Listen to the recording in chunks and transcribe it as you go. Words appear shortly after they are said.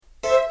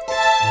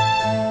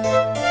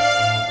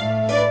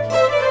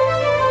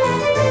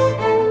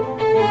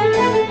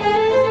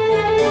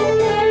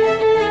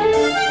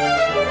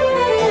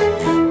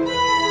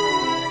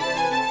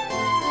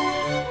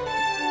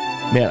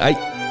Man,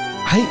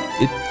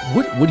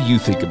 what do you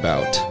think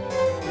about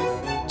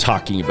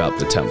talking about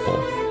the temple?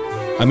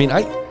 I mean,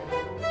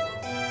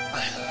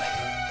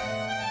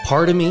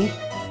 part of me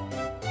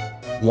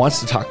wants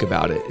to talk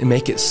about it and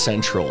make it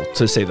central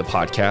to, say, the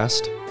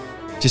podcast,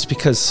 just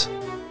because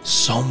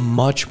so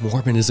much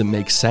Mormonism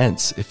makes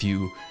sense if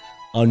you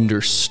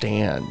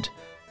understand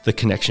the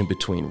connection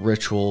between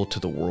ritual to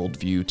the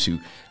worldview, to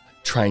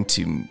trying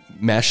to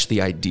mesh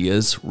the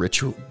ideas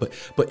ritual,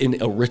 but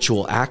in a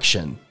ritual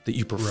action that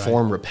you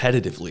perform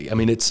repetitively. I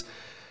mean, it's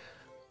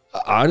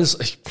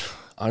honestly,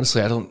 I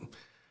don't.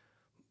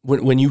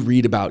 When you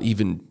read about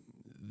even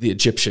the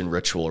Egyptian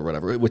ritual or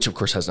whatever, which of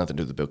course has nothing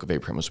to do with the Book of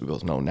Abraham, as we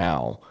both know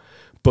now,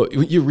 but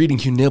you're reading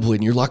Hugh Nibley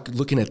and you're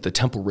looking at the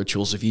temple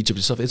rituals of Egypt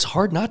and stuff, it's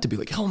hard not to be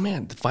like, oh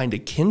man, to find a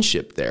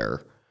kinship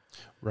there,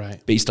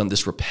 right? Based on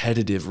this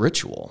repetitive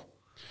ritual.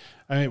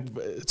 I mean,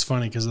 it's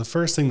funny because the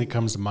first thing that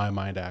comes to my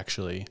mind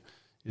actually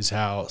is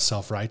how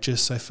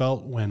self-righteous I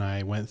felt when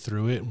I went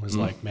through it and was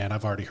like, man,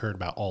 I've already heard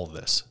about all of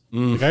this.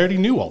 Like I already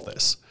knew all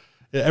this.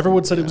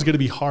 Everyone said it was going to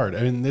be hard.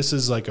 I mean, this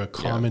is like a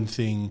common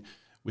thing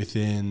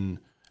within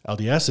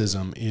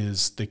LDSism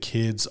is the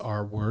kids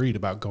are worried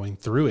about going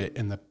through it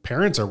and the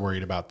parents are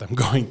worried about them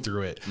going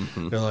through it.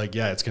 They're like,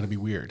 yeah, it's going to be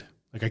weird.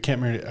 Like I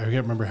can't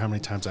remember how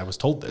many times I was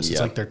told this.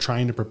 It's like they're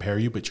trying to prepare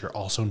you, but you're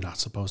also not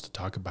supposed to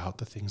talk about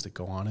the things that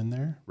go on in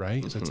there,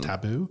 right? So it's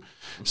taboo.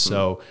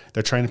 So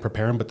they're trying to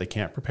prepare them, but they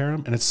can't prepare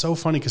them. And it's so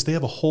funny because they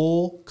have a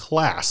whole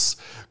class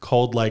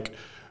called like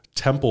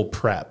temple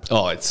prep.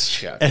 Oh,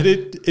 it's and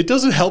it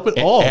doesn't help at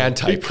all.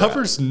 Anti-prep. It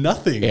covers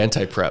nothing.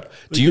 Anti-prep.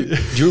 Do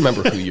you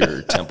remember who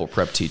your temple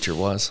prep teacher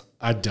was?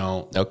 I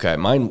don't. Okay,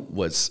 mine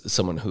was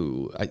someone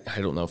who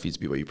I don't know if he's a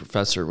BYU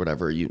professor or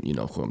whatever. You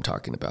know who I'm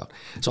talking about.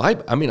 So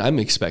I mean I'm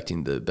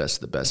expecting the best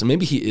of the best, and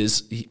maybe he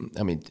is.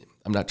 I mean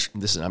I'm not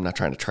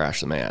trying to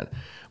trash the man.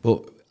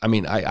 Well, I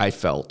mean I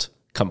felt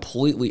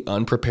completely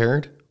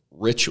unprepared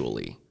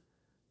ritually,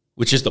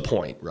 which is the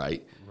point,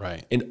 right?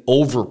 Right. And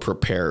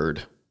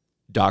over-prepared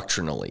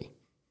doctrinally.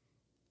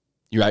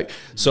 You're right.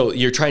 So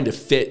you're trying to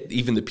fit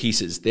even the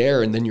pieces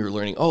there, and then you're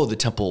learning, oh, the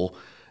temple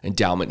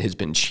endowment has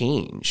been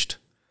changed.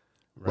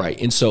 Right.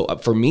 And so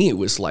for me, it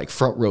was like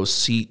front row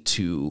seat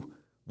to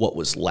what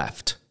was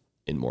left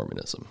in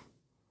Mormonism.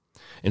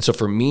 And so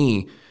for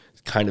me,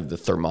 kind of the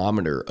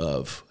thermometer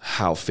of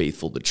how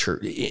faithful the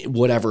church,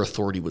 whatever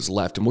authority was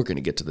left, and we're going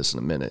to get to this in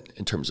a minute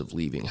in terms of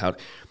leaving, how,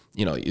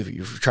 you know, if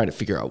you're trying to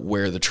figure out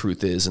where the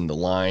truth is in the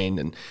line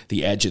and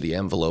the edge of the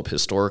envelope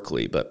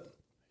historically. But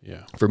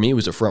for me, it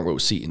was a front row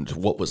seat into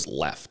what was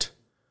left.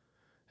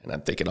 And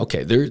I'm thinking,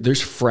 okay,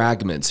 there's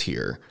fragments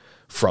here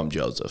from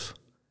Joseph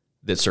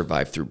that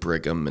survived through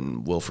Brigham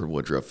and Wilford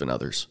Woodruff and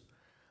others.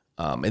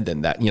 And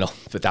then that, you know,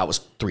 that was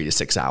 3 to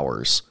 6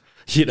 hours,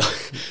 you know,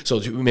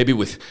 so maybe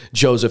with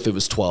Joseph, it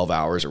was 12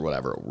 hours or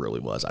whatever it really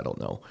was. I don't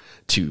know.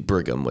 To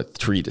Brigham with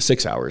 3 to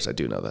 6 hours. I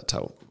do know that's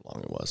how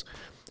long it was.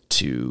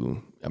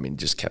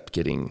 Just kept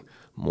getting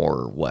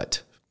more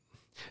what?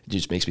 It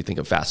just makes me think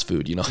of fast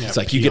food, you know, it's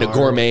like you get a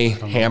gourmet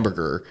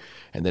hamburger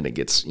and then it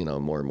gets, you know,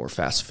 more and more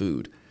fast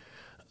food.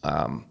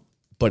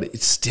 But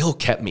it still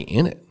kept me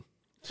in it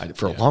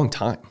for a long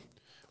time.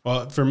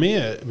 Well, for me,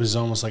 it was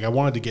almost like I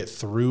wanted to get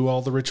through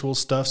all the ritual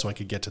stuff so I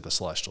could get to the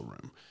celestial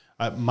room.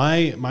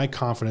 My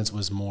confidence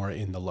was more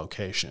in the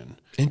location.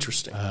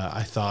 Interesting.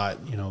 I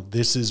thought, you know,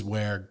 this is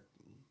where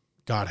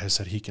God has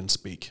said he can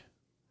speak.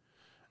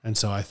 And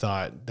so I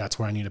thought that's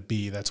where I need to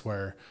be. That's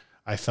where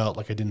I felt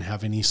like I didn't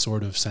have any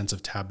sort of sense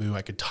of taboo.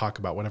 I could talk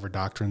about whatever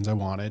doctrines I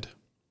wanted.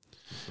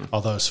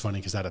 Although it's funny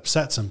because that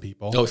upset some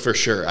people. Oh, for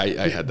sure. I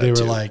had that They were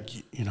too. like,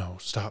 you know,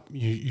 stop.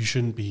 You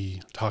shouldn't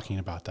be talking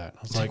about that.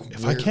 I was like,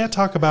 if I can't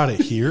talk about it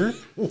here,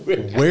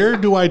 where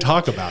do I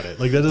talk about it?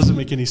 Like, that doesn't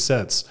make any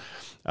sense.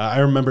 I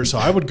remember, so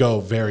I would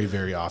go very,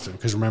 very often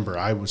because remember,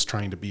 I was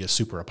trying to be a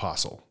super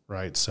apostle,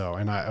 right? So,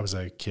 and I was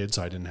a kid,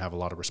 so I didn't have a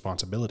lot of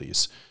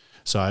responsibilities.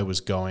 So I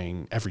was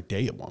going every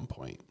day at one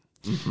point.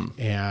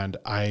 And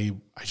I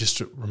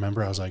just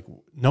remember I was like,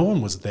 no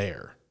one was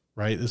there.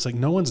 Right. It's like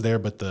no one's there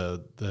but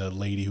the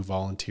lady who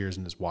volunteers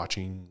and is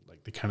watching.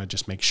 Like they kind of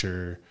just make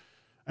sure,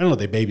 I don't know,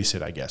 they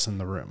babysit, I guess, in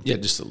the room. Yeah,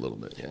 just a little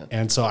bit. Yeah.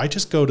 And so I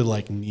just go to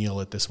like kneel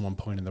at this one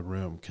point in the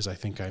room because I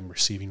think I'm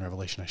receiving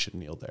revelation. I should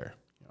kneel there.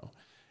 You know,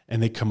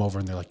 and they come over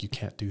and they're like, you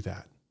can't do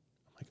that.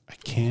 I'm like, I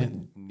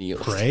can't kneel.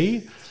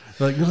 Pray?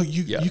 They're like, no,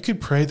 you could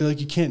pray. They're like,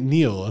 you can't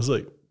kneel. I was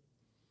like,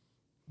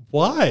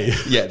 why?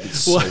 Yeah, it's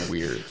so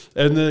weird.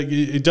 And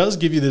it does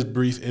give you this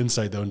brief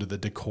insight though into the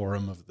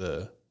decorum of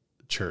the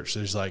church.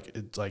 There's like,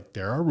 it's like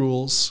there are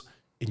rules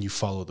and you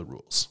follow the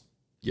rules.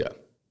 Yeah.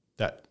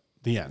 That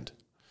the end.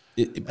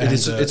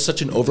 It's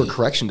such an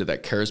overcorrection to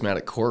that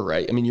charismatic core,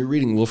 right? I mean, you're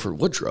reading Wilford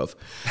Woodruff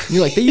and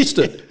you're like, they used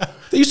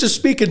to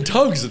speak in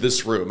tongues in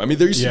this room. I mean,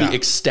 there used to be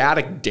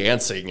ecstatic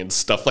dancing and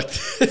stuff like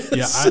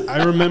this. Yeah.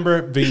 I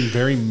remember being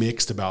very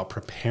mixed about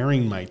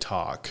preparing my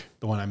talk,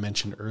 the one I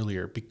mentioned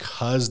earlier,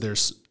 because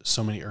there's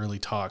so many early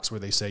talks where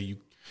they say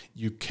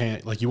you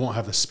can't, like, you won't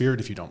have the Spirit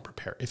if you don't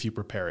prepare, if you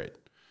prepare it.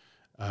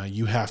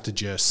 You have to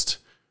just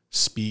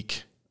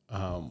speak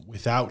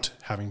without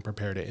having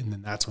prepared it. And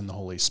then that's when the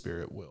Holy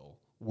Spirit will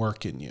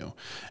work in you.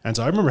 And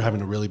so I remember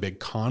having a really big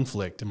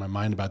conflict in my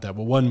mind about that.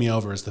 What won me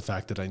over is the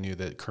fact that I knew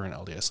that current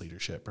LDS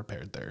leadership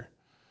prepared their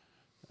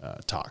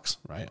talks,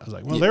 right? I was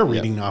like, well, they're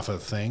reading off a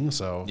thing,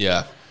 so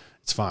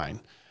it's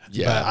fine.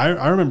 Yeah. But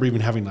I remember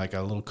even having like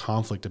a little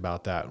conflict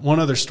about that. One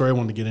other story I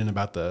wanted to get in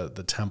about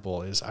the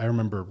temple is I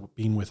remember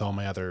being with all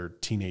my other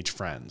teenage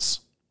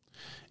friends,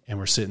 and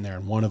we're sitting there,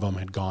 and one of them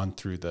had gone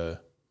through the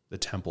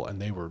temple,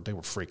 and they were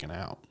freaking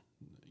out,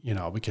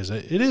 because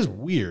it is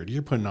weird.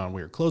 You're putting on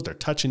weird clothes. They're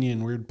touching you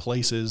in weird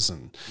places,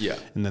 and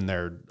then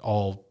they're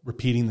all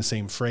repeating the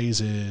same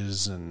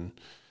phrases, and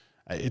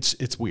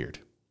it's weird.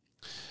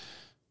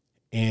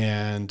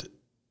 And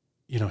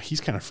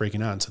he's kind of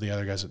freaking out. And so the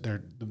other guys,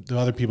 the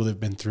other people that have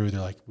been through, they're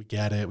like, we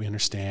get it. We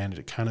understand it.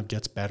 It kind of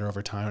gets better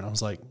over time. And I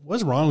was like,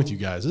 what's wrong with you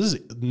guys? This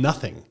is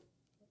nothing.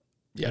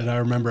 Yeah. And I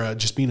remember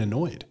just being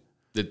annoyed.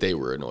 That they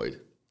were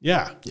annoyed.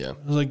 Yeah. Yeah.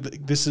 I was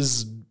like, this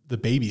is the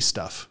baby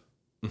stuff.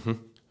 Mm-hmm.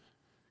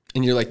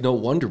 And you're like, no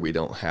wonder we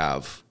don't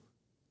have,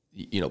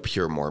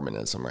 pure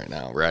Mormonism right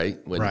now, right?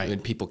 When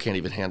people can't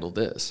even handle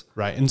this.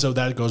 Right. And so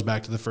that goes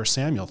back to the 1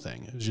 Samuel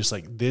thing. It was just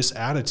like, this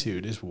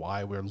attitude is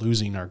why we're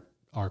losing our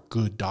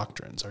good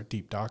doctrines, our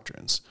deep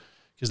doctrines,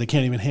 because they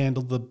can't even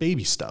handle the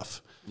baby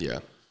stuff. Yeah.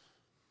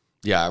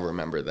 Yeah, I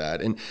remember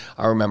that. And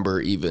I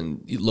remember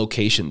even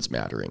locations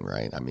mattering,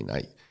 right? I mean,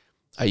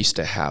 I used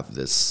to have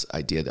this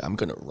idea that I'm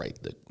going to write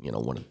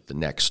one of the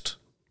next,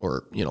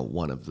 or,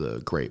 one of the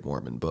great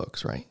Mormon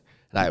books, right?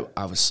 And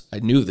I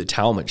knew the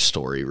Talmage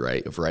story,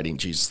 right, of writing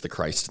Jesus the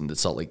Christ in the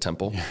Salt Lake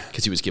Temple,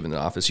 because he was given an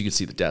office. You could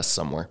see the desk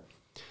somewhere.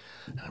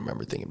 And I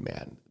remember thinking,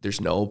 man, there's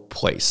no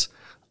place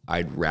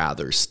I'd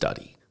rather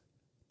study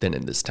than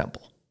in this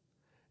temple.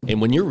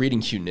 And when you're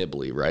reading Hugh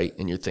Nibley, right,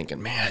 and you're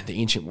thinking, man,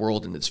 the ancient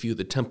world and its view of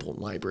the temple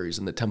and libraries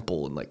and the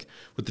temple and like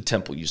what the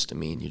temple used to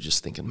mean, you're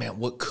just thinking, man,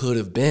 what could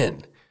have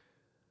been,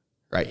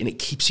 right? And it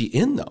keeps you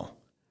in, though,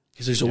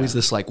 because there's always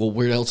this like, well,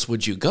 where else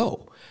would you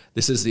go?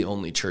 This is the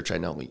only church I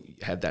know we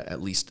had that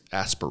at least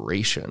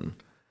aspiration.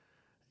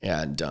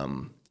 And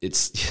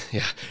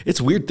it's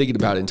weird thinking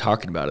about it and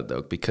talking about it,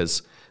 though,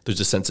 because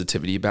there's a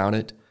sensitivity about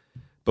it.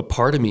 But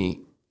part of me,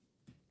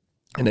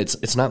 and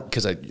it's not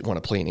because I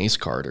want to play an ace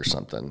card or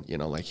something,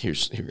 like here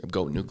I'm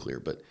going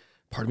nuclear. But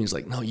part of me is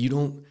like, no,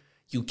 you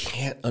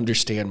can't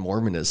understand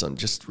Mormonism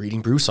just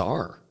reading Bruce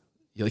R.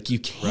 You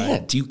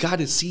can't. Right. You got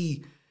to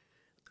see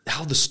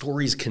how the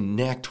stories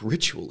connect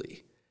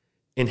ritually,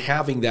 and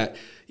having that.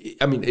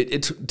 I mean,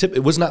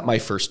 it was not my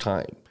first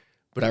time,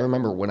 but I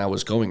remember when I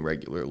was going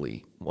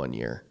regularly one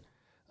year,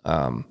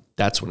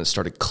 that's when it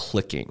started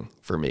clicking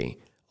for me.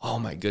 Oh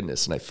my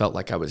goodness. And I felt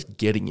like I was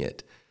getting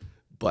it,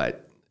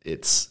 but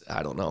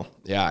I don't know.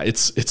 Yeah,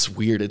 it's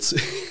weird. It's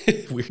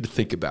weird to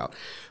think about.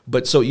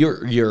 But so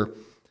you're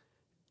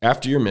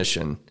after your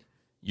mission,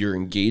 you're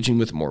engaging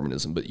with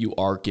Mormonism, but you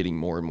are getting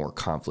more and more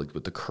conflict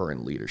with the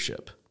current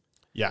leadership.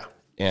 Yeah.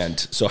 And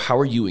so how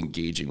are you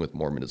engaging with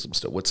Mormonism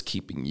still? What's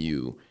keeping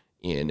you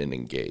in and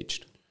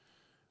engaged?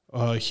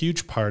 A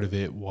huge part of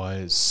it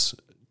was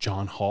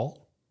John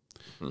Hall.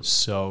 Mm-hmm.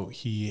 So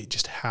he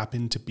just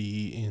happened to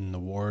be in the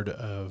ward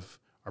of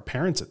our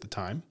parents at the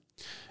time.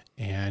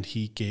 And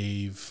he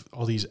gave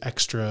all these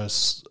extra,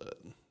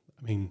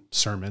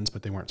 sermons,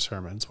 but they weren't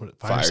sermons.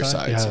 Firesides.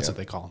 Yeah, that's what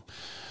they call them.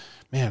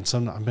 Man,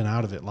 I've been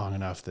out of it long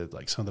enough that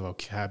like some of the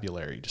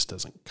vocabulary just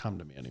doesn't come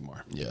to me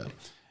anymore. Yeah.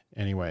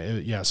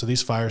 Anyway, so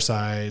these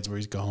firesides where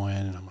he's going,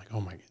 and I'm like,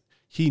 oh my God,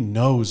 he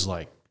knows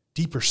like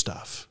deeper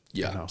stuff.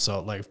 Yeah.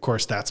 So like, of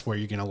course, that's where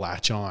you're going to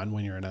latch on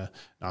when you're in a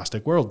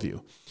Gnostic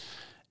worldview.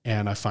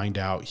 And I find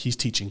out he's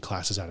teaching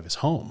classes out of his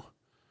home.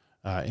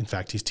 In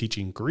fact, he's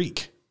teaching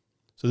Greek.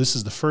 So this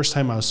is the first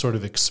time I was sort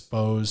of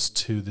exposed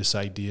to this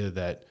idea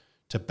that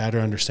to better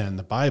understand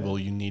the Bible,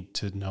 you need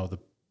to know the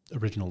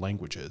original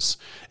languages.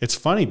 It's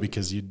funny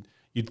because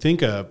you'd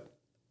think a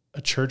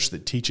church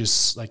that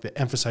teaches, like that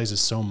emphasizes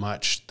so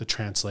much the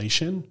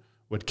translation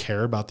would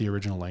care about the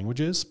original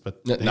languages,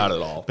 but not at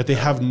all. But they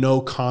have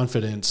no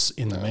confidence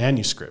in the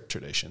manuscript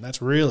tradition.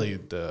 That's really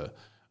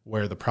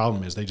where the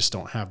problem is. They just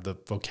don't have the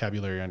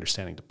vocabulary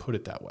understanding to put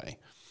it that way.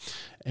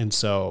 And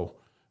so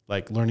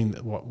like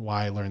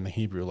why learn the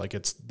Hebrew? Like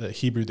it's the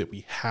Hebrew that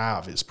we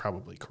have is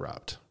probably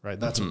corrupt, right?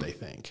 That's what they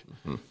think.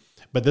 Mm-hmm.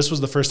 But this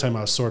was the first time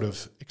I was sort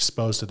of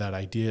exposed to that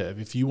idea of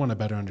if you want to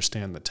better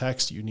understand the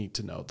text, you need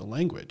to know the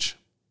language.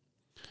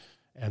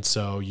 And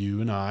so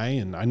you and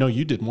I know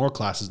you did more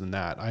classes than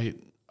that.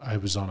 I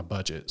was on a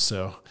budget,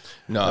 so.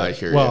 No, I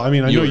hear you. Well, I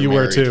mean, I know you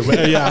were too,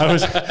 but yeah,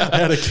 I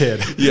had a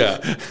kid.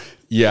 Yeah.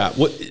 Yeah.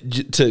 What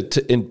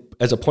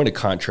as a point of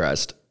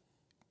contrast,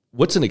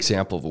 what's an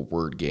example of a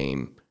word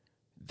game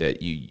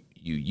that you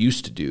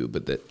used to do,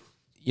 but that,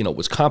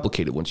 was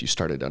complicated once you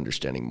started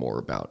understanding more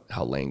about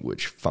how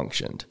language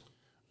functioned?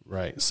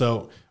 Right.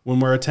 So when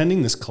we're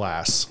attending this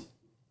class,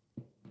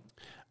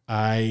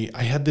 I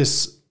had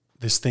this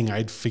thing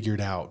I'd figured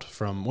out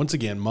from, once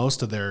again,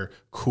 most of their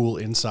cool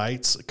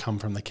insights come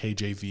from the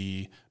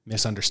KJV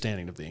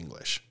misunderstanding of the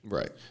English.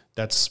 Right.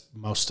 That's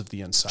most of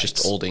the insights.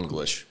 Just old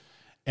English.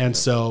 And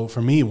so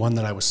for me, one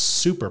that I was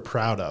super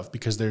proud of,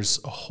 because there's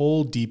a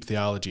whole deep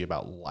theology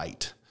about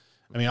light.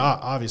 I mean,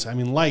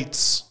 obviously,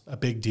 light's a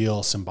big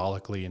deal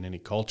symbolically in any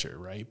culture,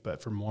 right?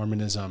 But for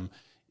Mormonism,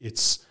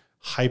 it's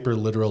hyper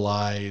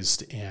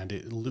literalized, and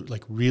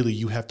really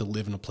you have to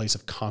live in a place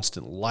of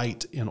constant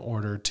light in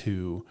order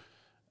to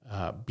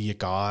be a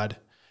God.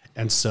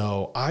 And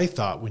so I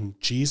thought when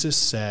Jesus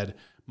said,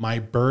 "My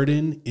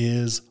burden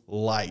is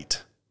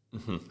light,"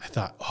 I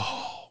thought,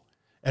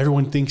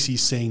 everyone thinks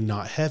he's saying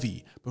not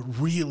heavy, but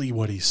really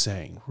what he's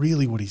saying,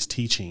 really what he's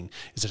teaching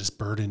is that his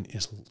burden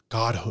is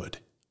godhood,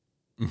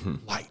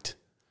 light,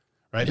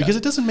 right? Yeah. Because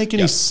it doesn't make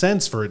any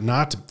sense for it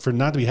not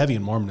to be heavy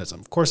in Mormonism.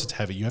 Of course it's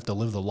heavy. You have to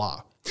live the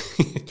law.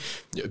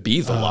 Be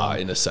the law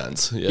in a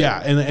sense.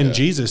 And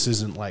Jesus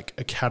isn't like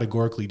a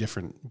categorically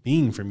different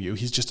being from you.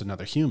 He's just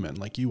another human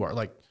like you are,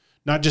 like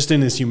not just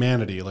in his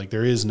humanity, like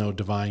there is no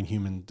divine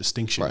human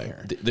distinction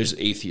here. There's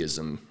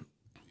atheism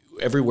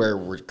everywhere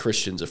where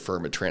Christians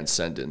affirm a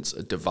transcendence,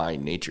 a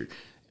divine nature.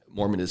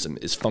 Mormonism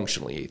is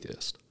functionally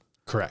atheist.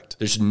 Correct.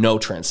 There's no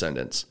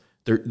transcendence.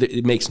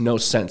 It makes no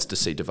sense to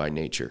say divine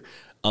nature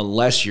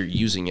unless you're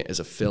using it as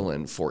a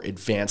fill-in for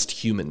advanced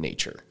human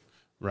nature.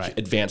 Right.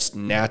 Advanced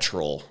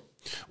natural.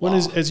 When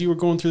as you were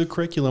going through the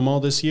curriculum all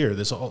this year,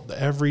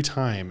 every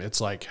time it's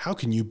like, how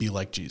can you be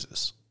like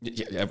Jesus?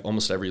 Yeah,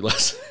 almost every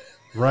lesson.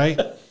 Right.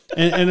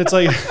 And it's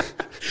like,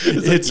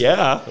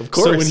 of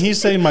course. So when he's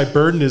saying my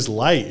burden is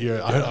light,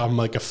 I'm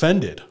like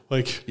offended.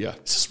 Like,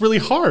 this is really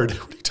hard.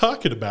 What are you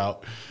talking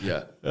about?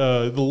 Yeah.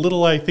 The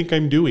little I think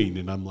I'm doing,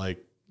 and I'm like,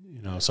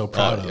 so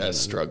proud of it. Yeah,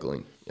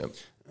 struggling. Yep.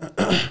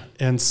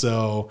 And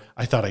so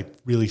I thought I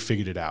really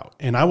figured it out,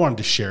 and I wanted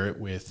to share it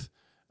with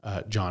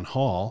John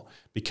Hall,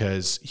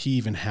 because he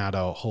even had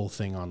a whole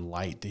thing on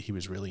light that he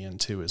was really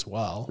into as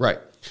well. Right.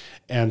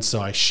 And so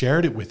I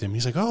shared it with him.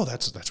 He's like, "Oh,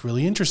 that's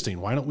really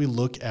interesting. Why don't we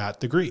look at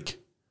the Greek?"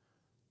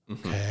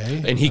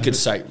 Okay. And he could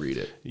sight read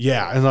it.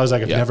 Yeah. And I was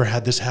like, I've never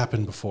had this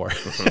happen before.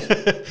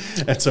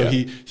 And so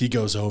he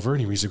goes over and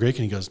he reads the Greek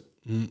and he goes,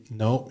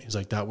 no. He's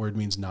like, that word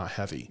means not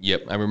heavy.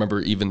 Yep. I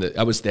remember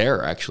I was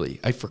there actually.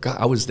 I forgot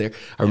I was there.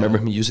 I remember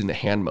him using the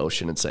hand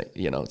motion and saying,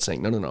 no,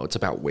 it's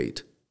about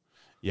weight.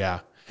 Yeah.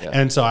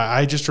 And so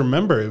I just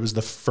remember it was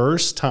the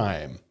first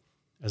time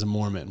as a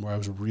Mormon where I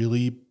was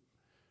really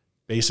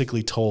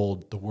basically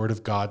told the word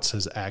of God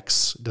says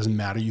X. It doesn't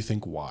matter you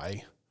think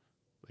Y.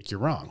 Like, you're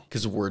wrong.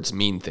 Because words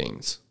mean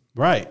things.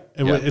 Right.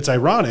 It's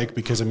ironic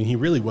because, he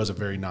really was a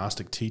very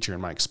Gnostic teacher in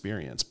my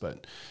experience,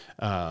 but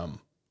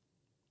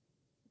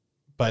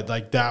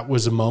like that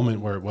was a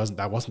moment where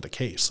that wasn't the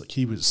case. Like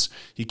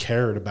he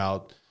cared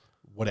about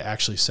what it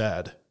actually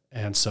said.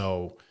 And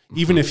so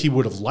even if he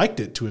would have liked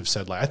it to have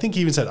said, like, I think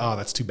he even said, "Oh,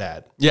 that's too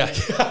bad." Yeah.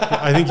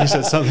 I think he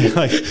said something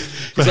like,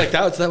 he's like,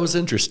 that was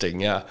interesting.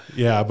 Yeah.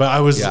 Yeah. But I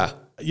was, so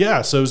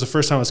it was the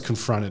first time I was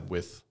confronted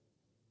with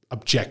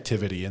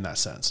objectivity in that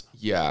sense.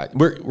 Yeah.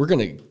 We're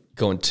going to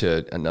go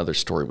into another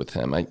story with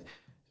him.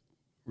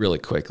 Really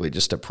quickly,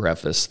 just to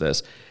preface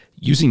this,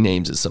 using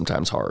names is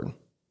sometimes hard.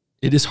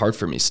 It is hard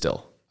for me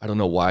still. I don't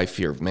know why,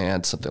 fear of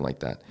man, something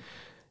like that.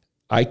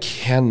 I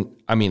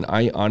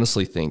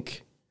honestly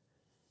think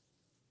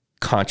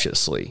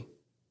consciously,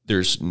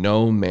 there's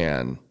no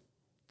man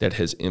that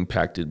has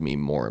impacted me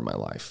more in my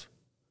life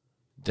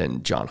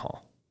than John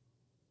Hall.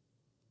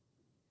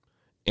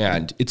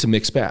 And it's a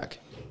mixed bag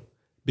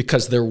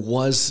because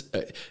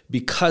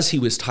because he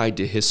was tied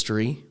to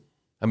history.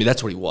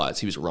 That's what he was.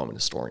 He was a Roman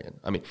historian.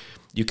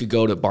 You could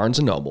go to Barnes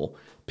and Noble,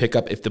 pick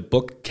up, if the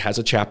book has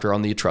a chapter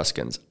on the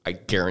Etruscans, I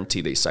guarantee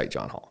they cite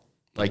John Hall.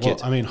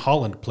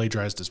 Holland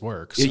plagiarized his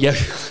work. So. Yeah.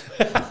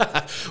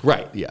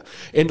 Right. Yeah.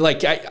 And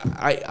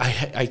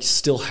I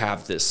still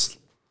have this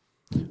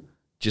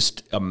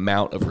just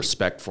amount of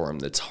respect for him.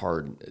 That's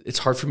hard. It's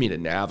hard for me to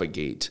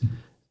navigate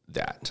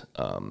that.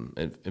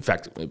 And in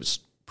fact, it was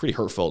pretty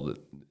hurtful that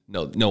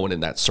no one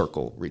in that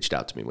circle reached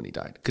out to me when he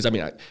died. Cause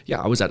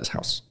I was at his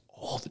house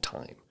all the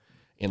time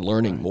and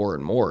learning more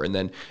and more. And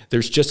then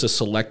there's just a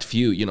select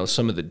few,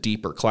 some of the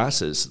deeper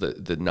classes,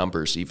 the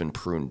numbers even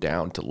pruned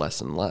down to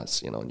less and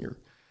less, and you're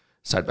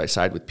side by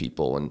side with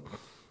people and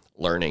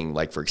learning,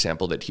 like, for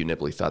example, that Hugh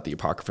Nibley thought the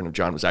Apocryphon of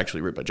John was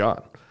actually written by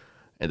John,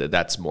 and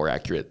that's more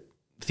accurate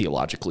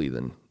theologically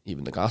than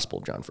even the Gospel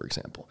of John, for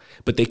example.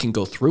 But they can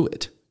go through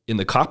it in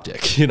the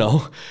Coptic,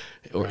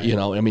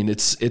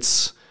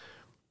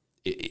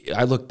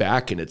 I look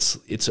back and it's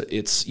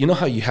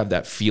how you have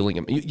that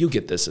feeling. You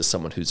get this as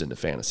someone who's into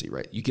fantasy,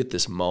 right? You get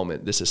this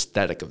moment, this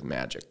aesthetic of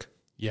magic.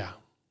 Yeah.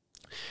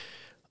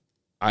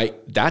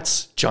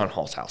 That's John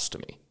Hall's house to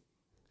me.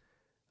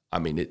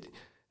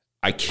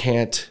 I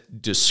can't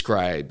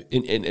describe,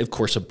 and of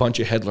course, a bunch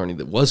of head learning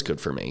that was good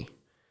for me,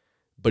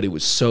 but it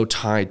was so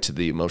tied to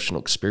the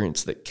emotional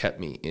experience that kept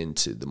me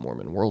into the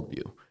Mormon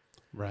worldview.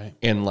 Right.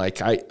 And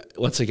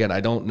once again, I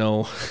don't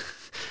know,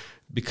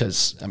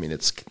 because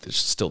there's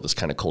still this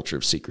kind of culture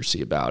of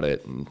secrecy about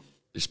it, and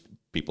there's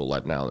people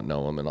alive now that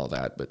know him and all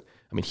that. But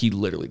he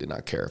literally did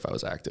not care if I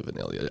was active in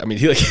Ilya.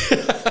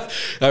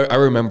 I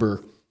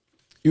remember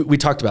we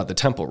talked about the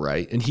temple,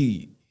 right? And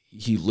he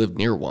lived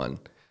near one.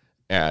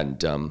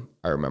 And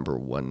I remember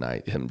one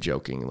night him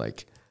joking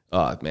like,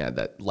 "Oh man,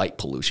 that light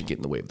pollution get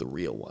in the way of the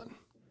real one,"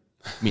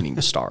 meaning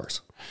the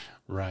stars.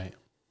 Right.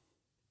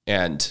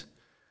 And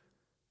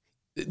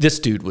this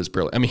dude was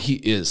brilliant. I mean, he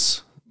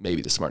is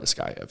maybe the smartest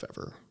guy I've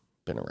ever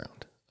been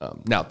around.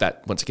 Now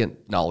that, once again,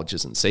 knowledge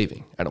isn't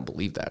saving. I don't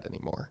believe that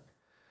anymore.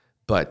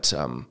 But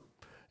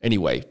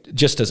anyway,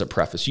 just as a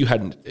preface, you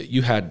had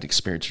an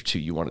experience or two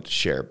you wanted to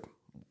share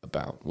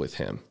about with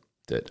him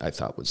that I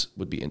thought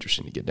would be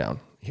interesting to get down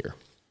here.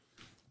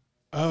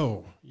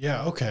 Oh,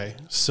 yeah. Okay.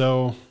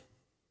 So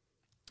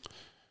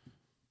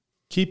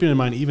keeping in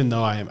mind, even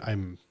though I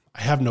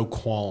have no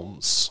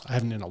qualms, I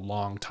haven't in a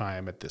long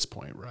time at this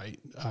point, right?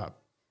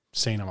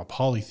 Saying I'm a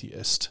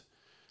polytheist,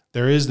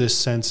 there is this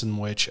sense in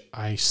which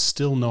I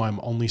still know I'm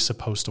only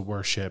supposed to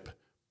worship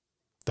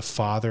the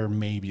Father,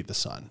 maybe the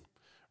Son,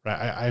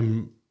 right?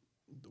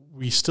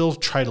 We still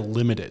try to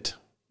limit it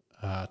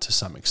to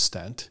some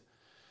extent.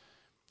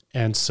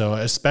 And so,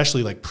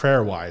 especially like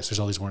prayer wise, there's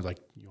all these words like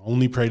you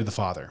only pray to the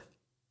Father,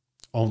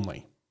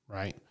 only,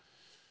 right?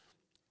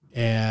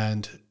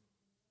 And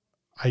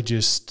I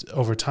just,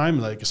 over time,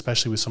 like,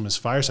 especially with some of his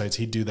firesides,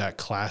 he'd do that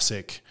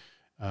classic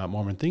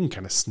Mormon thing,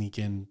 kind of sneak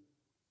in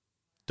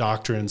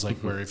doctrines, like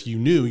where if you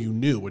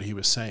knew what he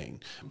was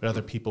saying, but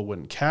other people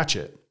wouldn't catch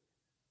it.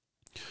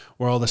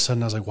 Where all of a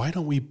sudden I was like, why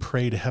don't we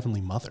pray to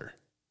Heavenly Mother?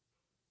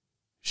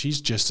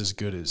 She's just as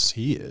good as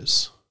he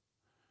is.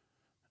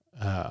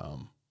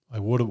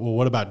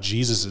 What about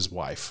Jesus's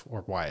wife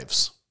or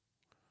wives?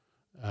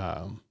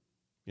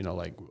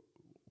 Like,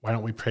 why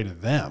don't we pray to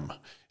them?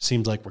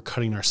 Seems like we're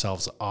cutting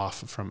ourselves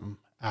off from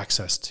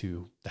access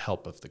to the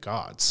help of the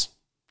gods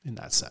in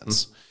that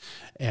sense.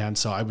 And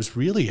so I was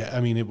really,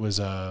 it was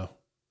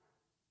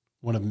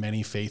one of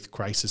many faith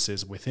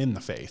crises within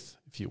the faith,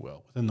 if you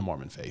will, within the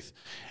Mormon faith.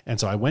 And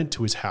so I went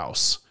to his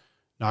house,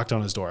 knocked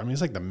on his door.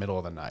 It's like the middle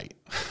of the night.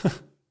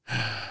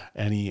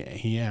 And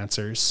he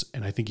answers,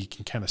 and I think you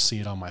can kind of see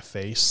it on my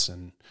face.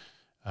 And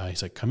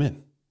he's like, come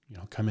in.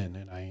 Come in.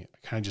 And I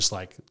kind of just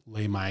like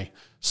lay my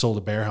soul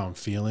to bear how I'm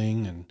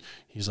feeling. And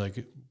he's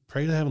like,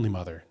 pray to Heavenly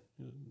Mother.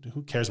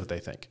 Who cares what they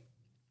think?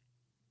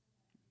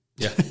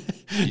 Yeah.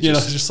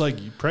 Just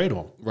like you pray to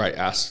them. Right.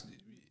 Ask.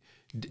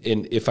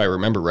 And if I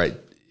remember right,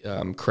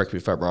 correct me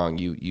if I'm wrong,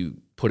 you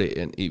put it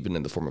in even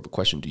in the form of a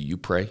question. Do you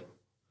pray?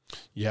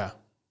 Yeah.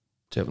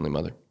 To Heavenly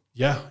Mother?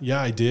 Yeah,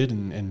 I did.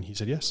 And he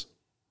said yes.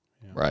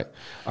 Yeah. Right.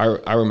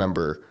 I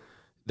remember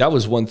that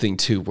was one thing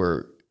too,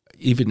 where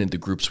even in the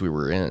groups we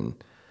were in,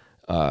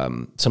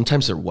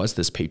 sometimes there was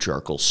this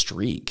patriarchal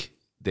streak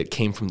that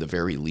came from the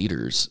very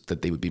leaders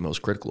that they would be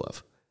most critical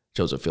of.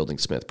 Joseph Fielding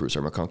Smith, Bruce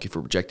R. McConkie,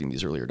 for rejecting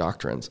these earlier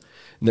doctrines,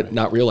 right.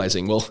 Not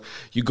realizing, well,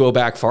 you go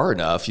back far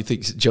enough, you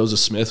think Joseph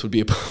Smith would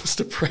be opposed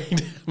to praying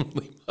to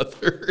Heavenly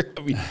Mother.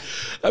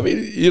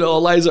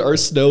 Eliza R.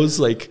 Snow's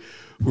like,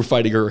 we're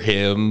fighting her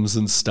hymns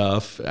and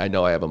stuff. I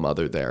know I have a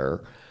mother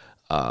there.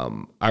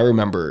 I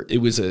remember it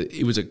was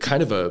a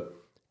kind of a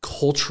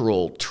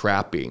cultural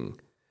trapping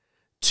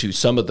to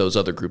some of those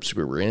other groups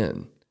we were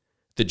in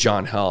that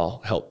John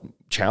Hall helped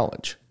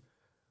challenge.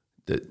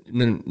 That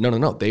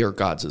no, they are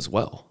gods as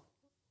well.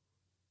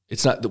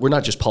 It's not that we're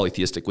not just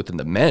polytheistic within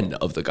the men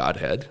of the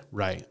Godhead.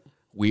 Right.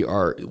 We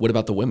are, what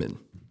about the women?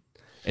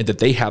 And that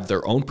they have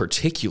their own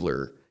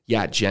particular,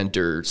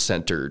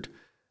 gender-centered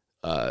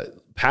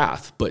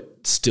path,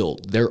 but still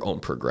their own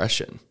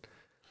progression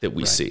that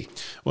we see.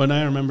 Well, and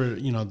I remember,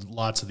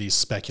 lots of these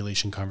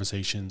speculation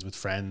conversations with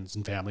friends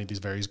and family, these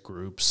various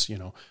groups,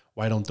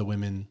 why don't the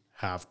women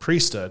have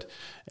priesthood?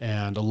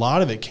 And a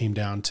lot of it came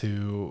down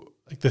to,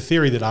 like, the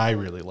theory that I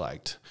really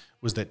liked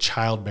was that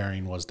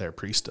childbearing was their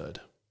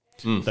priesthood.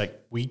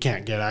 Like, we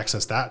can't get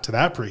access to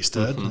that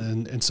priesthood.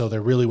 Mm-hmm. And so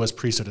there really was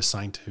priesthood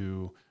assigned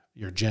to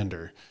your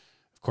gender.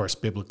 Of course,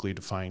 biblically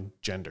defined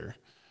gender.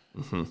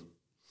 Mm-hmm.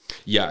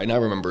 Yeah, and I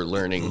remember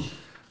learning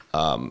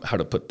how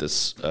to put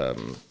this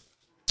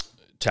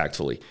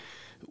tactfully.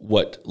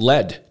 What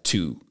led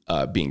to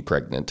being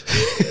pregnant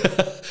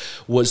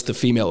was the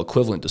female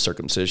equivalent to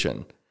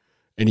circumcision.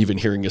 And even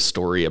hearing a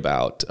story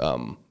about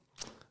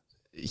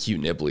Hugh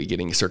Nibley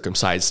getting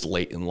circumcised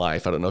late in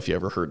life. I don't know if you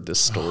ever heard this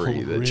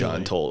story that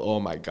John told. Oh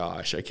my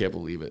gosh, I can't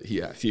believe it.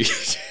 Yeah.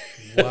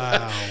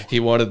 Wow.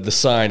 He wanted the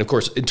sign, of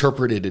course,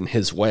 interpreted in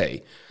his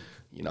way.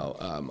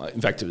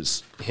 In fact, it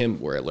was him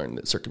where I learned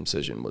that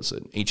circumcision was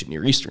an ancient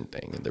Near Eastern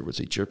thing, and there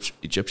was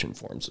Egyptian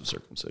forms of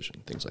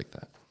circumcision, things like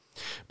that.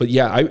 But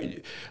yeah,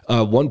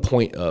 one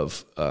point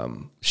of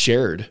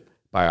shared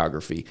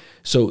biography.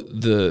 So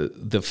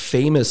the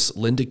famous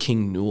Linda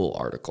King Newell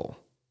article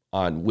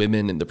on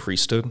women in the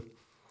priesthood,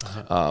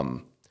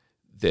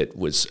 that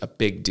was a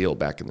big deal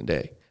back in the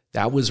day.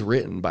 That was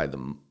written by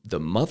the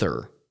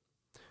mother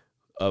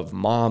of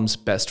Mom's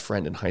best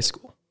friend in high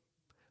school.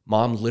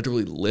 Mom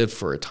literally lived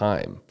for a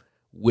time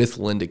with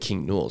Linda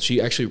King Newell.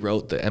 She actually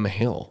wrote the Emma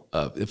Hale.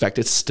 In fact,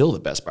 it's still the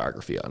best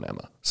biography on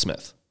Emma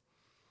Smith.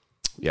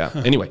 Yeah.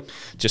 Anyway,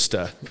 just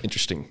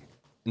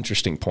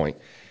interesting point.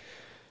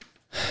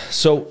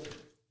 So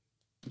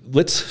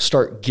let's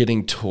start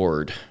getting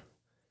toward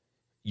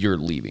your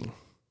leaving.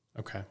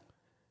 Okay.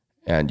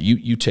 and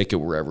you take it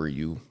wherever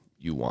you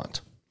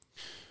want.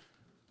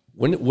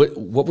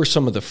 What were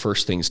some of the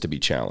first things to be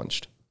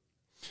challenged?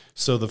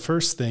 So the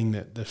first thing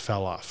that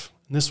fell off,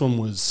 and this one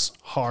was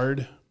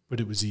hard, but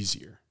it was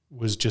easier,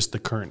 was just the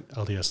current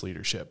LDS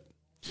leadership.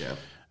 Yeah.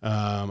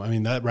 I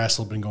mean, that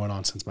wrestle had been going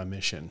on since my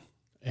mission.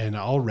 And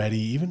already,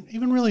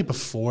 even really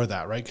before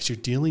that, right? Because you're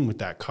dealing with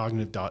that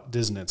cognitive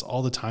dissonance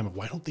all the time of,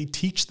 why don't they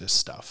teach this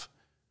stuff?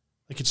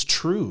 Like, it's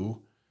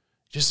true.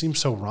 It just seems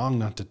so wrong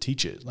not to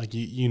teach it. Like,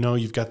 you know,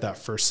 you've got that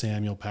 1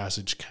 Samuel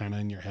passage kind of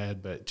in your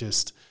head, but it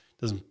just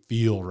doesn't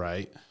feel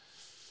right.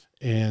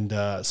 And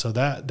so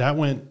that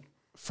went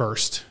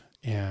first,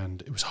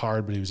 and it was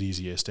hard, but it was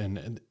easiest.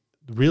 And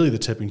really the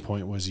tipping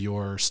point was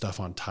your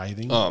stuff on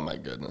tithing. Oh my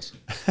goodness.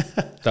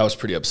 That was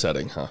pretty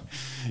upsetting, huh?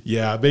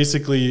 Yeah.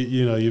 Basically,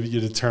 you know, you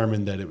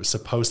determined that it was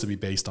supposed to be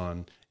based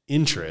on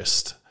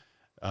interest,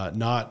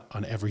 not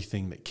on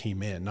everything that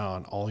came in, not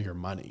on all your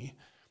money,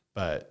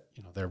 but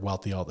you know, they're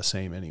wealthy all the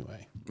same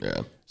anyway.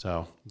 Yeah.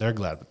 So they're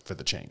glad for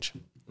the change.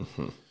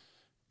 Mm-hmm.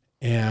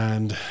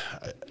 And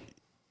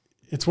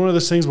it's one of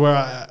those things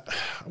where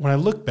when I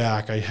look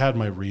back, I had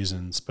my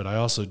reasons, but I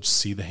also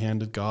see the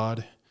hand of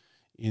God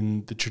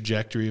in the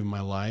trajectory of my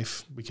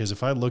life, because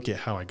if I look at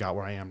how I got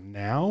where I am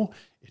now,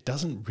 it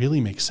doesn't really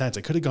make sense.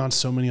 I could have gone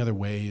so many other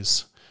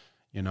ways.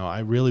 You know, I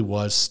really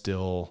was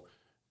still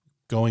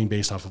going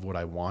based off of what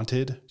I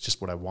wanted. It's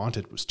just what I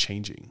wanted was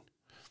changing.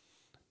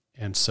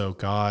 And so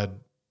God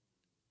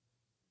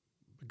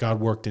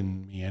worked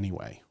in me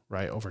anyway,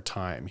 right? Over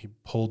time, he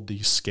pulled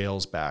these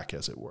scales back,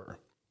 as it were.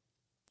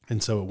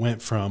 And so it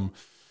went from,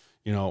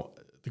 you know,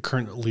 the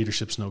current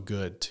leadership's no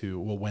good to,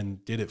 well,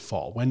 when did it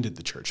fall? When did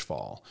the church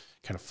fall?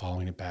 Kind of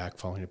following it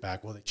back.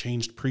 Well, they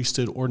changed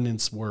priesthood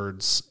ordinance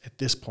words at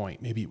this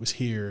point. Maybe it was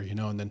here, you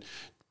know, and then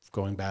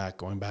going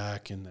back, and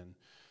then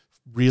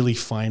really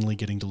finally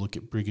getting to look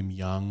at Brigham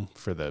Young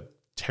for the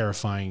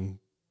terrifying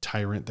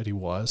tyrant that he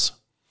was,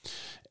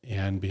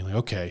 and being like,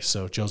 okay,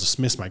 so Joseph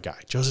Smith's my guy.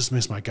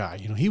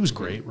 You know, he was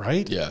great,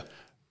 right? Yeah.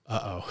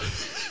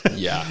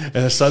 Yeah. And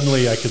then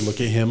suddenly I could look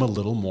at him a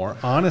little more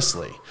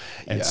honestly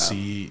and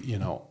see, you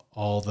know,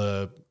 all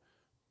the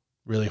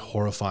really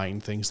horrifying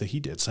things that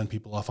he did, send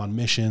people off on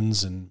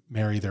missions and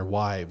marry their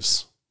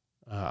wives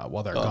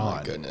while they're gone. Oh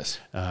my goodness.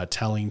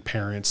 Telling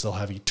parents they'll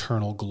have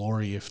eternal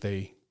glory if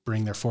they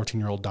bring their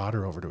 14-year-old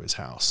daughter over to his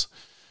house.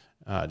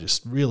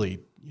 Just really,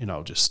 you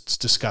know, just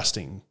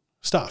disgusting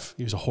stuff.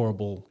 He was a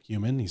horrible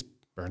human. He's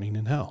burning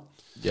in hell.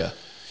 Yeah.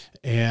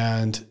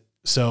 And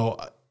so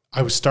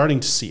I was starting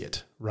to see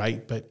it,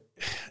 right? But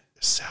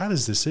sad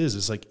as this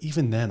is like,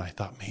 even then I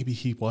thought maybe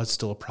he was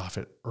still a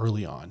prophet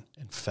early on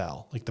and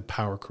fell, like the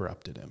power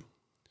corrupted him,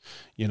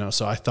 you know?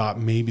 So I thought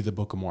maybe the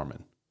Book of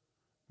Mormon,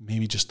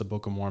 maybe just the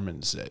Book of Mormon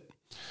is it.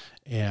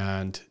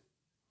 And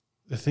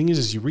the thing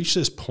is you reach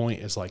this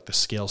point as like the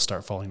scales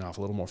start falling off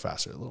a little more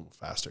faster.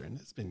 And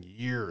it's been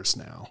years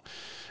now.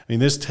 I mean,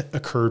 this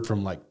occurred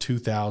from like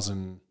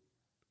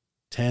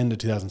 2010 to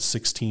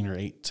 2016 or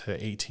 8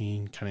 to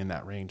 18, kind of in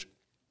that range.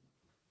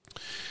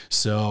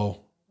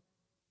 So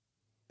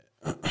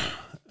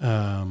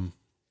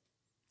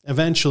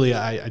eventually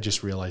I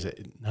just realized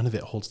that none of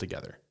it holds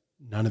together.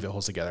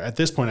 At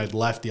this point, I'd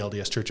left the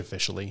LDS Church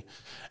officially,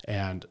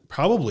 and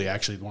probably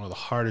actually one of the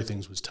harder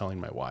things was telling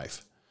my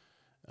wife.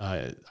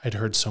 I'd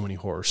heard so many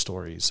horror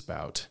stories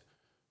about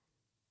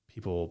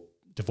people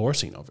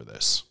divorcing over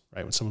this,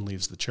 right? When someone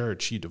leaves the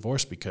church, you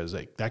divorce because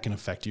that can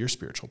affect your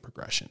spiritual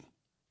progression.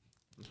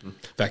 Mm-hmm.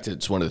 In fact,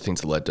 it's one of the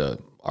things that led to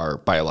our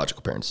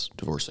biological parents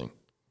divorcing.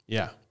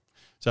 Yeah.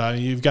 So I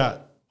mean, you've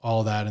got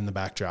all that in the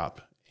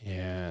backdrop,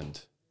 and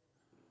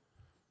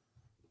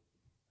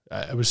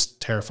it was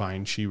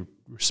terrifying. She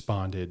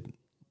responded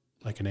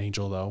like an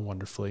angel, though,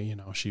 wonderfully. You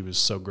know, she was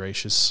so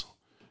gracious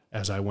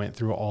as I went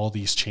through all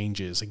these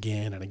changes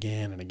again and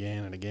again and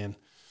again and again.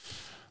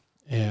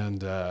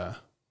 And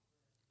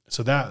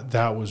so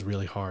that was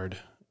really hard.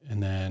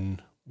 And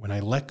then when I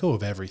let go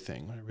of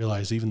everything, when I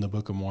realized even the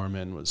Book of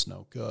Mormon was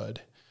no good,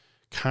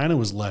 kind of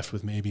was left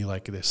with maybe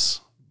like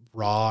this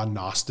raw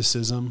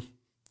Gnosticism,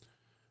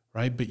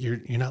 right? But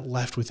you're not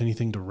left with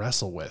anything to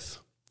wrestle with.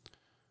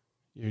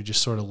 You're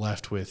just sort of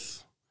left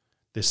with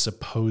this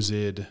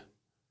supposed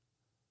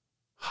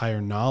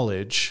higher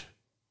knowledge,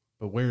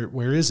 but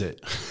where is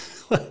it?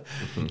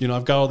 Mm-hmm. You know,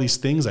 I've got all these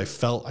things I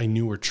felt I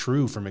knew were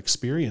true from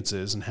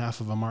experiences, and half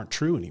of them aren't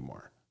true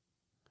anymore.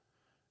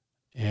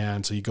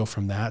 And so you go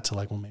from that to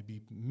like, well,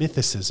 maybe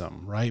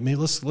mythicism, right? Maybe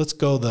let's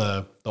go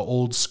the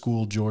old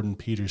school Jordan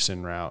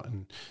Peterson route.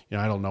 And, you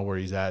know, I don't know where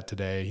he's at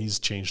today. He's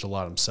changed a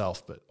lot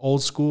himself, but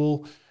old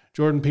school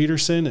Jordan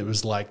Peterson, it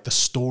was like the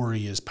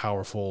story is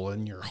powerful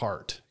in your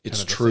heart.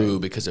 It's true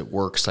because it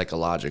works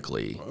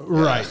psychologically.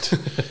 Right.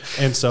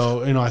 And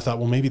so, you know, I thought,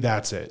 well, maybe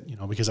that's it, you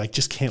know, because I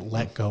just can't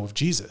let go of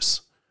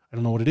Jesus. I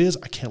don't know what it is.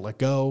 I can't let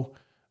go,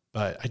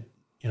 but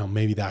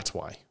maybe that's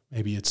why.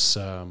 Maybe it's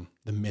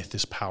the myth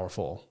is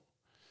powerful.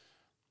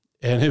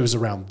 And it was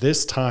around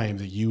this time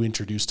that you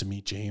introduced to me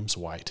James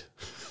White.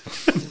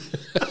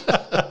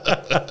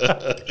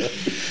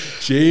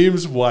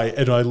 James White.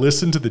 And I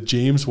listened to the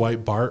James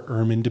White Bart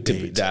Ehrman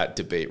debate. That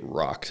debate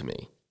rocked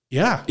me.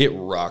 Yeah. It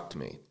rocked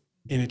me.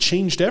 And it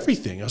changed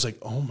everything. I was like,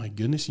 oh my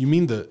goodness. You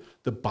mean the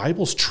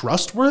Bible's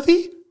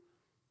trustworthy?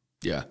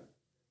 Yeah.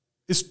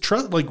 It's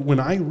like when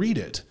I read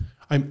it,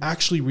 I'm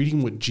actually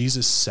reading what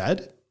Jesus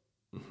said.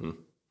 Mm-hmm.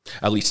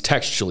 At least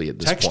textually at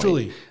this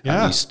point.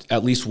 Yeah.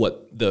 At least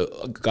what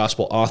the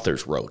gospel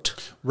authors wrote.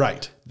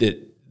 Right. So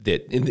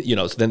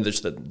then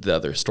there's the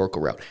other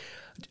historical route.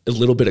 A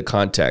little bit of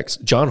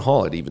context. John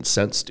Hall had even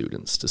sent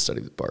students to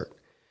study with Bart.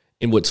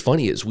 And what's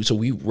funny is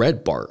we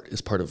read Bart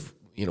as part of,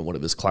 one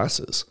of his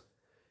classes.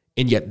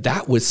 And yet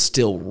that was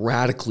still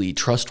radically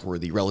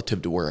trustworthy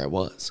relative to where I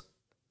was.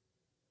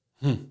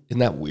 Isn't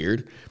that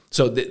weird?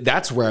 So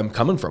that's where I'm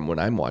coming from when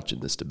I'm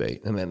watching this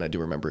debate. And then I do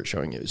remember it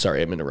showing you.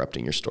 Sorry, I'm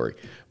interrupting your story.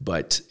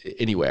 But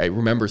anyway, I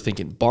remember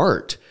thinking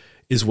Bart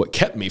is what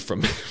kept me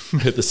from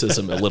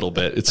mythicism a little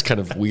bit. It's kind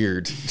of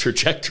weird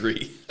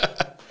trajectory.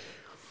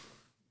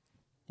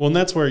 Well, and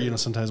that's where,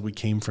 sometimes we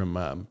came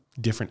from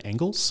different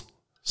angles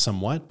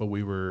somewhat, but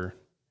there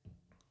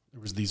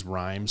was these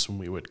rhymes when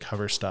we would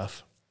cover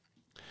stuff.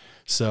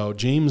 So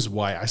James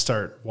White, I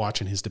start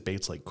watching his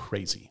debates like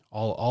crazy.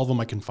 All of them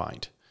I can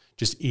find.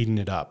 Just eating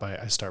it up.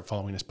 I start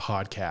following his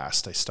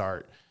podcast.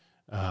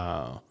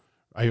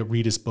 I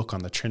read his book on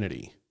the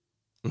Trinity.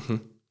 Mm-hmm.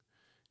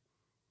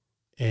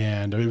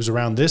 And it was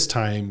around this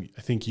time,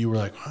 I think you were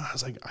like,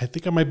 I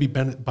think I might be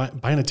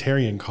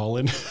binitarian,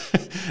 Colin.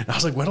 And I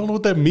was like, well, I don't know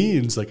what that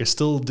means. Like, I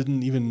still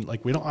didn't even,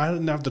 I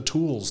didn't have the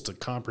tools to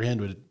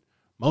comprehend what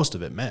most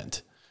of it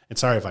meant. And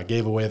sorry if I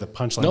gave away the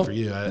punchline for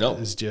you. No.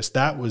 It's just,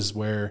 that was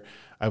where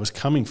I was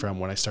coming from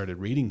when I started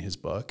reading his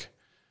book.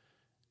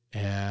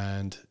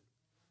 And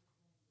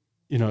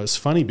it's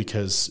funny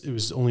because it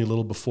was only a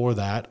little before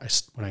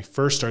that, when I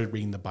first started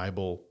reading the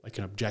Bible, like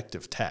an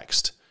objective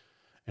text.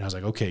 And I was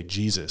like, okay,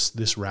 Jesus,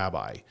 this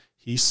rabbi,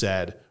 he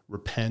said,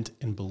 repent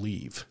and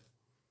believe.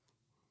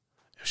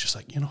 It was just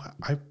like,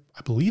 I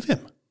believe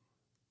him.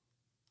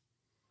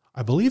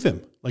 I believe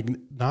him. Like,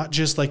 not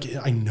just like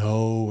I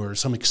know or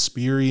some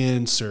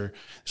experience, or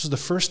this was the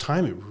first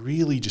time it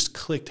really just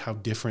clicked how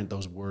different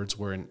those words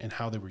were and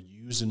how they were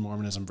used in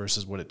Mormonism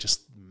versus what it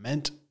just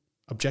meant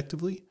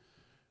objectively.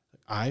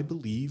 I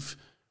believe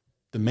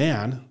the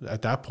man,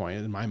 at that point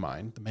in my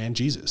mind, the man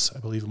Jesus, I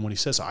believe in what he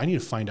says. So I need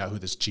to find out who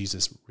this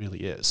Jesus really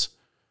is.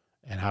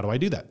 And how do I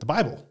do that? The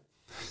Bible.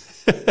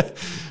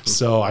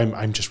 So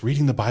I'm just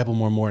reading the Bible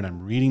more and more, and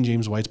I'm reading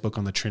James White's book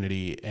on the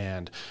Trinity.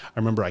 And I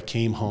remember I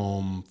came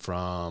home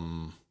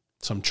from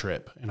some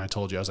trip, and I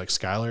told you, I was like,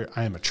 Skylar,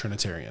 I am a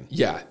Trinitarian.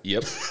 Yeah,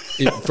 yep.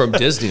 From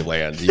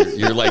Disneyland.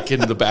 You're like in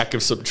the back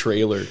of some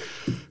trailer,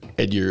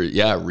 and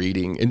you're,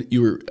 reading. And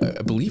you were,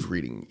 I believe,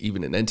 reading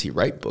even an N.T.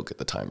 Wright book at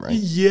the time, right?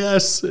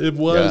 Yes, it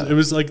was. Yeah. It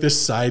was like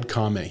this side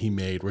comment he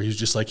made where he's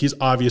just like, he's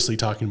obviously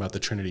talking about the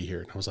Trinity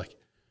here. And I was like,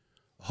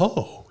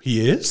 oh,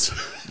 he is?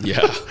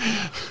 Yeah.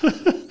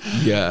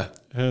 Yeah.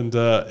 And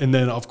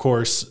then, of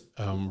course,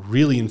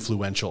 really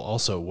influential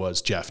also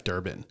was Jeff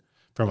Durbin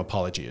from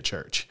Apologia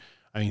Church.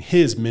 I mean,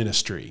 his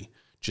ministry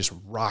just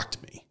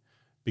rocked me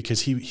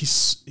because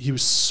he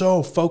was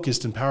so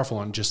focused and powerful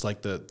on just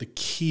like the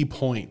key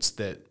points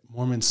that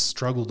Mormons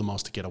struggle the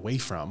most to get away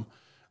from,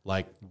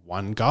 like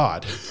one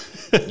God.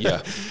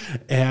 Yeah.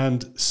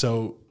 And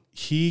so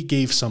he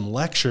gave some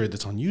lecture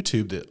that's on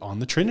YouTube on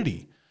the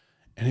Trinity,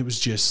 and it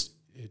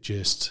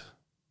just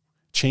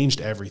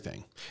changed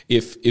everything.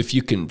 If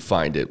you can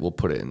find it, we'll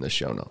put it in the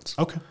show notes.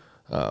 Okay.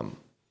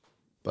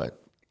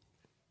 But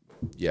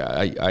yeah,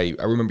 I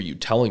remember you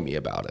telling me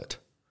about it,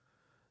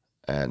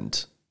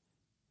 and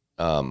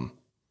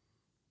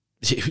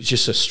it was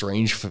just a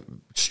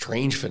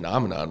strange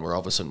phenomenon where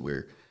all of a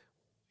sudden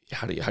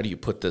how do you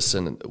put this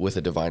in with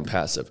a divine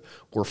passive?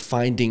 We're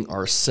finding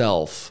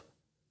ourselves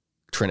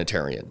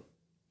Trinitarian.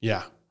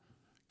 Yeah.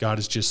 God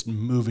is just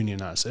moving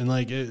in us. And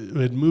like it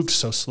had moved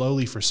so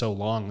slowly for so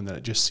long, and then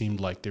it just seemed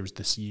like there was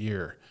this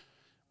year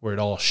where it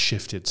all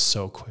shifted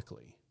so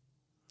quickly.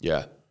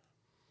 Yeah.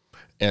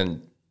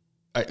 And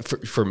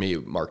for me,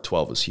 Mark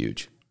 12 was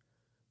huge.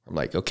 I'm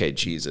like, okay,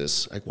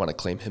 Jesus, I want to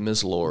claim him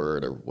as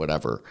Lord or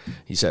whatever.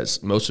 He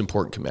says, most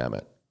important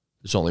commandment,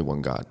 there's only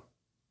one God.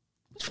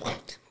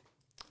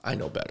 I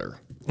know better.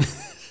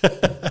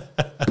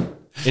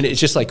 And it's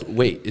just like,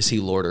 wait, is he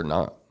Lord or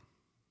not?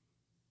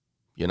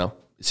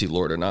 Is he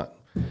Lord or not?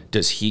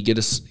 Does he get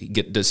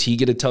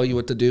to tell you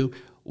what to do,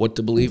 what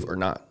to believe or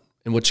not?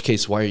 In which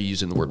case, why are you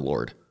using the word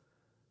Lord?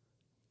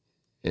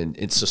 And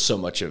it's just so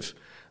much of,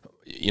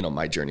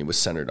 my journey was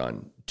centered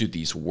on, do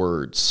these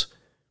words,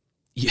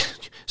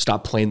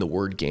 stop playing the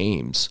word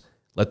games,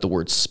 let the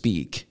words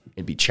speak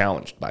and be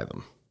challenged by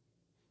them.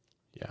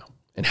 Yeah.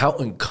 And how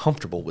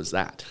uncomfortable was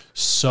that?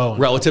 So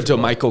relative to a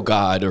Michael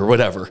God or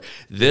whatever.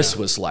 This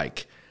was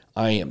like,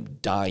 I am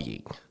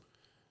dying.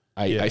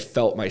 I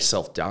felt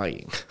myself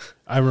dying.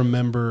 I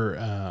remember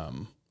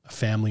a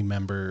family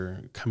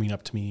member coming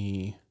up to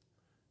me.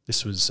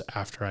 This was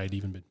after I'd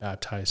even been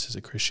baptized as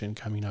a Christian,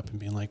 coming up and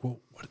being like, well,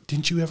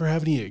 didn't you ever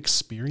have any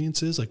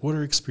experiences? Like, what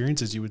are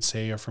experiences you would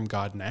say are from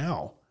God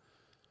now?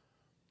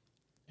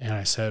 And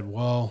I said,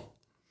 well,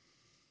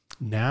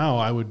 now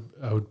I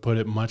would put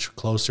it much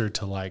closer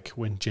to like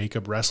when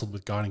Jacob wrestled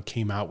with God and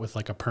came out with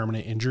like a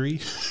permanent injury,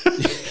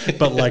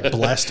 but like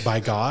blessed by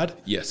God.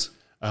 Yes.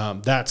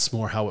 That's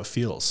more how it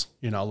feels.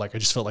 Like I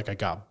just felt like I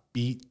got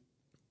beat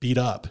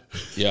up.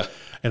 Yeah.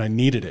 And I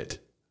needed it,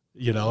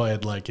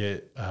 and like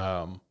it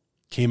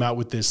came out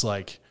with this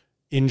like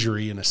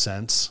injury in a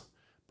sense,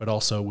 but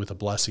also with a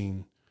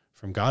blessing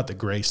from God, the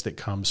grace that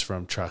comes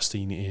from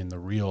trusting in the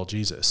real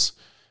Jesus.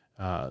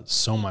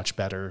 So much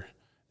better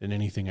than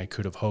anything I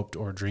could have hoped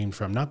or dreamed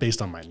from, not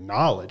based on my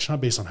knowledge,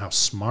 not based on how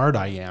smart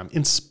I am,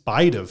 in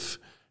spite of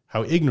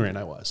how ignorant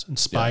I was, in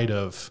spite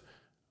of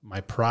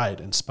my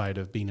pride, in spite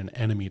of being an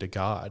enemy to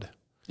God.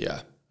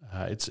 Yeah.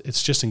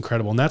 It's just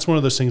incredible. And that's one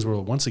of those things where,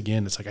 once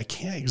again, it's like I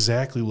can't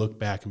exactly look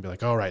back and be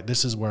like, all right,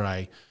 this is where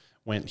I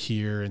went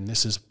here, and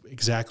this is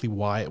exactly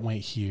why it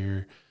went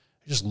here.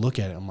 I just look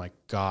at it, I'm like,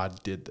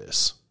 God did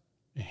this,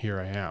 and here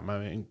I am. I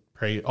mean,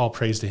 all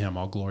praise to him,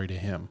 all glory to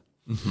him.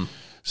 Mm-hmm.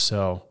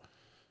 So...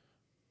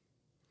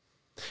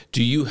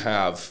 Do you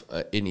have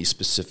any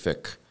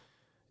specific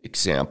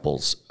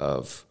examples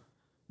of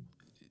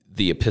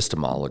the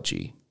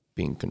epistemology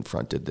being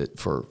confronted that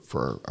for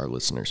our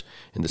listeners,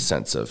 in the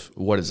sense of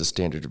what is a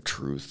standard of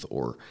truth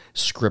or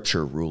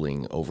scripture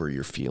ruling over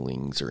your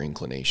feelings or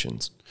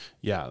inclinations?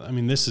 Yeah, I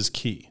mean, this is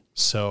key.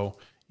 So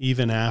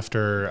even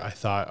after I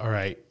thought, all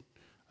right,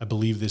 I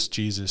believe this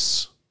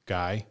Jesus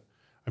guy,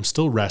 I'm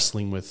still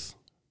wrestling with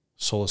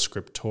sola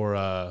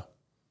scriptura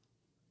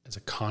as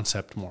a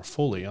concept more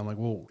fully. I'm like,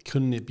 well,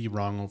 couldn't it be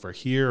wrong over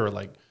here? Or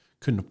like,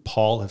 couldn't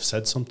Paul have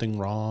said something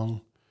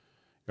wrong?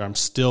 Or I'm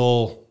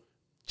still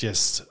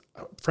just,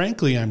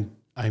 frankly,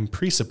 I'm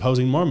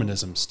presupposing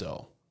Mormonism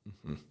still.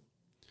 Mm-hmm.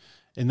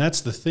 And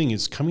that's the thing,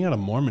 is coming out of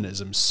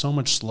Mormonism so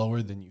much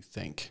slower than you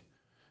think,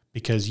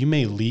 because you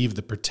may leave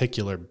the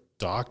particular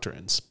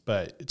doctrines,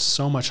 but it's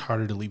so much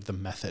harder to leave the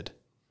method,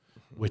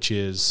 which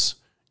is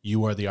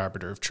you are the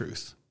arbiter of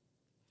truth.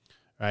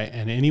 Right?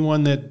 And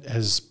anyone that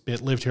has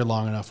lived here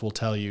long enough will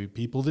tell you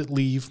people that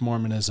leave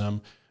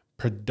Mormonism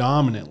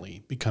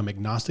predominantly become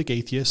agnostic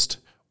atheist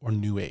or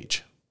New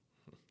Age.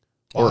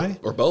 Why?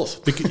 Or both.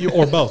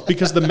 Or both,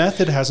 because the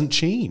method hasn't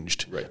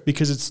changed. Right.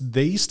 Because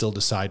they still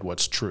decide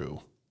what's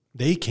true.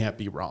 They can't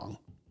be wrong.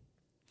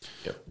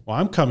 Yep. Well,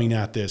 I'm coming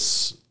at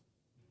this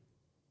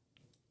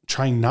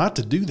trying not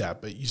to do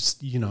that, but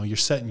you're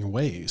set in your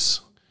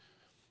ways.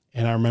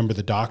 And I remember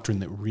the doctrine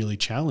that really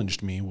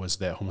challenged me was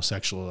that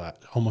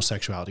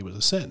homosexuality was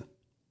a sin.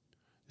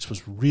 This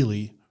was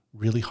really,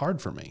 really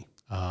hard for me.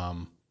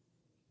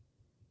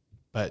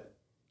 But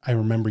I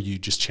remember you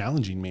just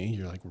challenging me.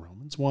 You're like,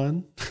 Romans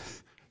 1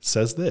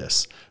 says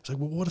this. I was like,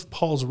 well, what if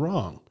Paul's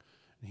wrong?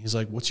 And he's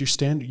like, what's your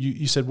standard?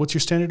 You said, what's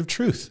your standard of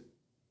truth?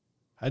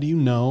 How do you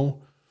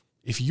know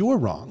if you're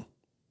wrong?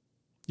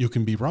 You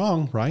can be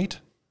wrong, right?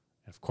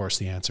 And of course,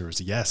 the answer is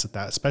yes at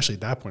that, especially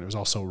at that point. It was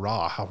also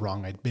raw how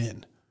wrong I'd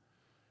been.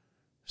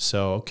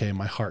 So, okay,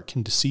 my heart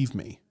can deceive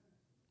me.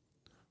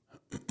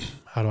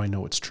 How do I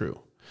know it's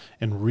true?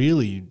 And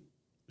really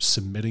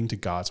submitting to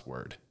God's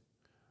word.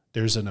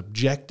 There's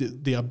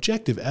the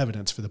objective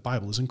evidence for the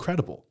Bible is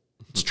incredible.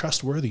 Its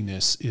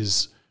trustworthiness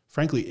is,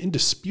 frankly,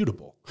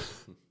 indisputable.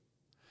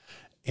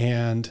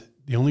 And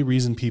the only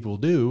reason people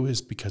do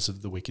is because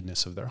of the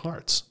wickedness of their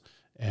hearts.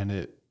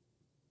 And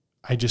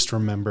I just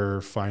remember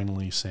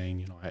finally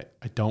saying,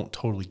 I don't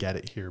totally get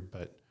it here,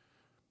 but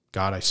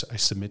God, I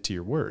submit to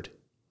your word.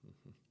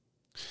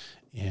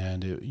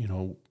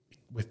 And,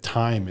 with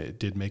time, it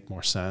did make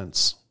more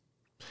sense,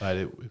 but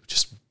it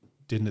just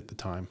didn't at the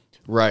time.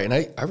 Right. And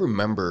I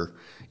remember,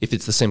 if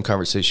it's the same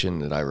conversation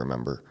that I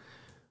remember,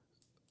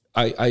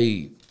 I've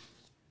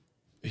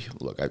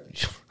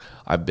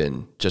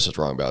been just as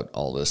wrong about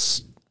all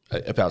this,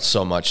 about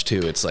so much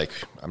too. It's like,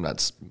 I'm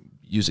not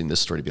using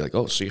this story to be like,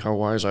 oh, see how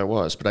wise I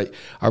was. But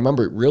I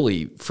remember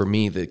really, for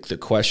me, the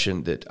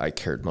question that I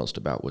cared most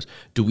about was,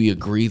 do we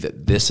agree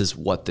that this is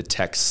what the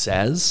text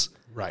says?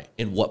 Right.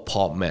 And what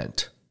Paul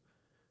meant?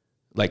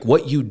 Like,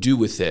 what you do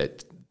with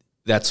it,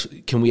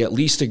 can we at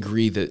least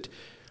agree that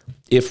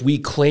if we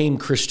claim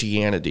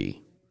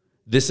Christianity,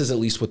 this is at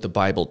least what the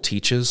Bible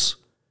teaches,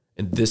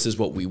 and this is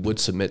what we would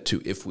submit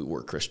to if we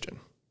were Christian,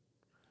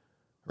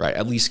 right?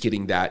 At least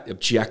getting that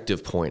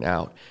objective point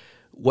out.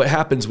 What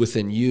happens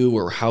within you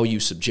or how you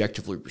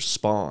subjectively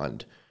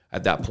respond,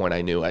 at that point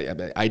I knew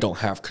I don't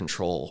have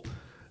control.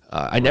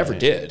 I never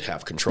did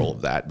have control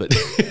of that, but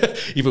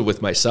even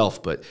with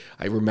myself. But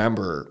I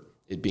remember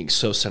it being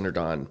so centered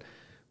on,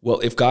 well,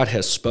 if God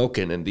has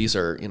spoken, and these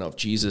are, if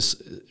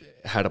Jesus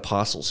had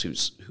apostles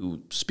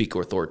who speak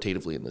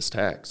authoritatively in this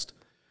text,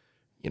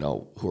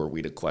 who are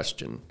we to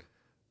question?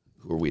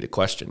 Who are we to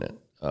question it?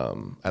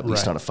 At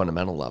least on a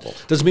fundamental level.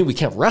 Doesn't mean we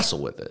can't wrestle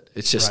with it.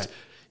 It's just,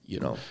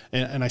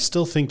 And I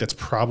still think that's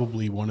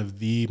probably one of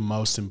the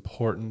most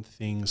important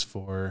things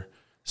for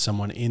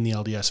someone in the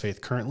LDS faith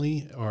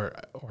currently or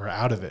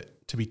out of it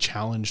to be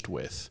challenged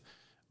with.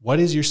 What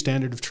is your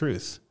standard of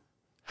truth?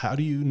 How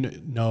do you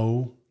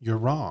know you're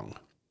wrong?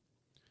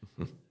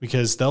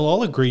 Because they'll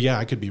all agree,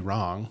 I could be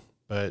wrong,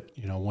 But,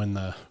 when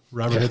the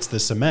rubber hits the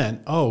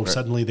cement,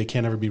 suddenly they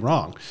can't ever be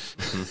wrong.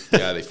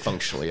 Yeah, they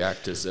functionally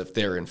act as if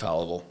they're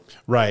infallible.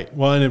 Right.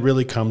 Well, and it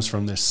really comes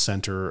from this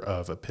center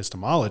of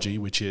epistemology,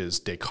 which is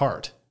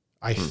Descartes.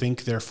 I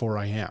think, therefore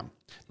I am.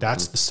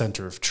 That's the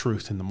center of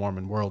truth in the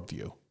Mormon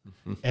worldview.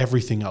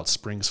 Everything else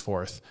springs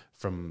forth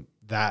from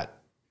that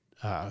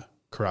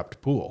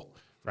corrupt pool,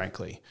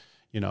 frankly.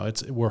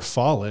 We're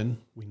fallen.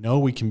 We know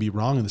we can be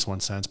wrong in this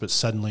one sense, but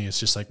suddenly it's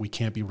just like we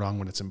can't be wrong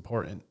when it's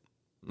important.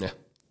 Yeah.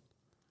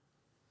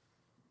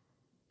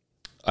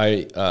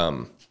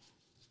 I'm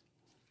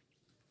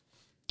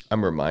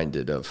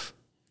reminded of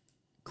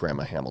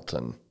Grandma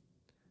Hamilton.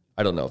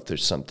 I don't know if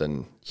there's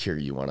something here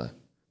you want to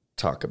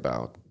talk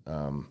about.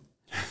 Are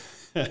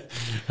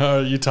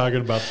you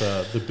talking about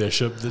the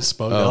bishop that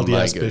spoke?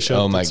 LDS bishop?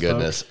 Oh my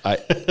goodness!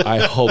 I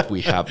hope we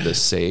have this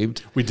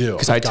saved. We do,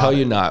 because I tell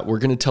you not. We're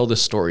going to tell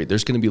this story.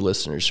 There's going to be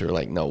listeners who are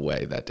like, "No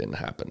way, that didn't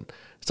happen."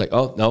 It's like,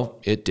 "Oh no,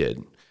 it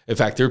did." In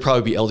fact, there would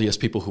probably be LDS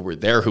people who were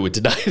there who would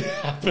deny it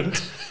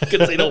happened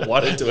because they don't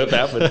want it to have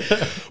happened.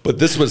 But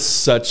this was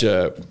such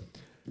a.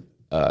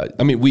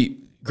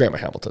 Grandma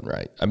Hamilton,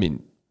 right? I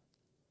mean,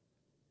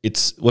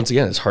 it's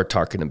hard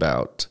talking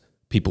about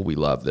people we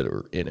love that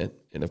are in it,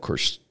 and of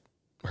course,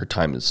 her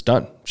time is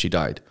done. She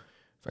died.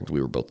 In fact,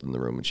 we were both in the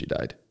room when she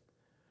died.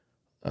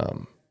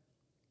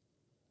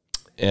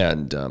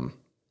 In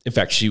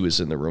fact, she was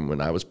in the room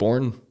when I was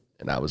born,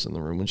 and I was in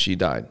the room when she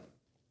died.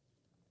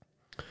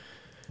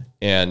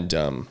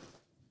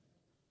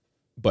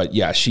 But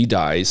yeah, she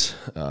dies.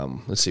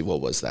 Let's see,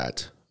 what was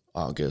that?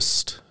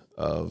 August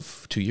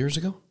of 2 years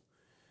ago?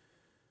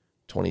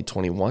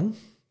 2021?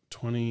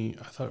 I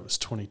thought it was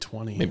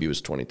 2020. Maybe it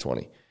was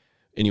 2020.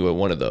 Anyway,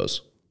 one of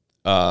those.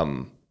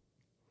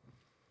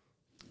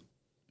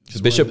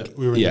 Bishop,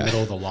 we were in the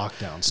middle of the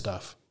lockdown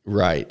stuff.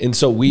 Right. And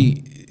so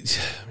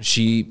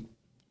she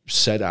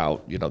set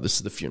out, this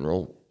is the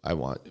funeral I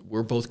want.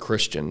 We're both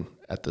Christian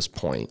at this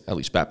point, at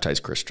least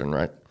baptized Christian,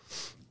 right?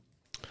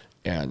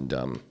 And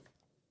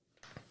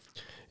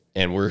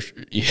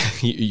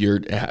you're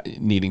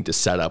needing to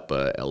set up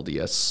a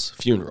LDS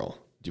funeral.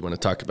 Do you want to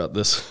talk about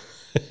this?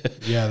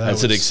 Yeah,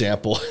 that's an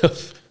example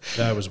of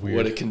that was weird.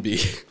 What it can be.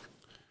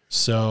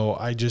 So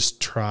I just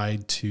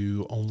tried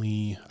to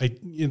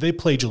they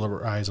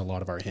plagiarize a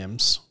lot of our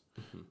hymns.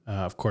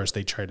 Of course,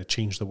 they try to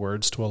change the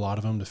words to a lot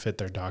of them to fit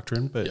their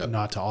doctrine, but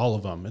not to all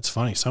of them. It's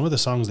funny. Some of the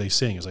songs they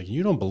sing is like,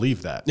 you don't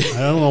believe that. I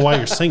don't know why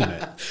you're singing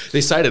it.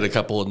 They cited a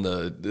couple in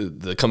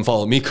the Come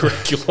Follow Me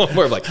curriculum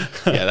where I'm like,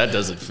 yeah, that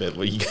doesn't fit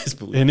what you guys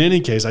believe. In any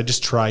case, I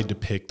just tried to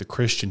pick the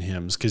Christian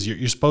hymns because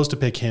you're supposed to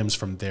pick hymns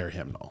from their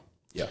hymnal.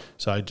 Yeah.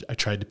 So I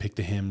tried to pick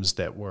the hymns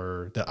that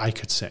I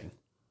could sing.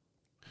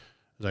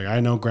 Like, I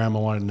know Grandma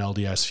wanted an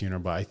LDS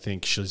funeral, but I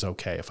think she's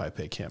okay if I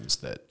pick hymns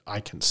that I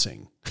can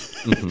sing.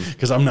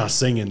 Because I'm not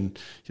singing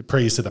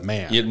praise to the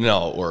man.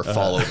 Or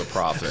follow the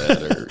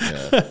prophet.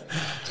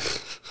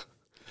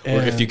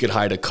 Or if you could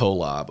hide a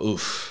kolob.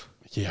 Oof.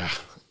 Yeah.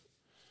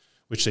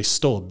 Which they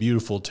stole a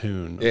beautiful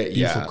tune,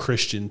 beautiful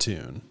Christian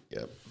tune.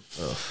 Yep.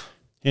 Ugh.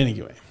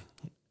 Anyway.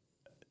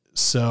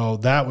 So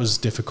that was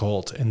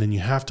difficult. And then you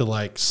have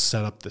to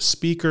set up the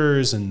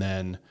speakers, and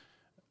then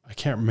I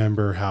can't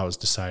remember how it was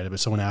decided,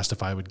 but someone asked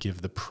if I would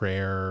give the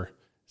prayer.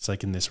 It's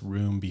like in this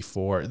room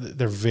before.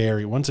 They're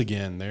very, once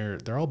again, they're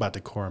all about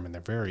decorum, and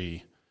they're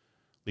very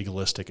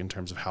legalistic in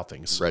terms of how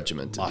things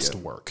must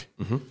work.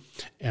 Mm-hmm.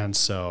 And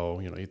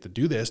so, you have to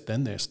do this,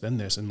 then this, then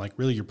this. And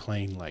really you're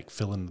playing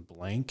fill in the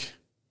blank.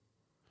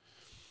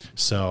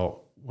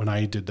 So when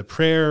I did the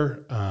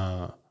prayer,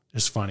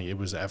 it's funny.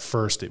 At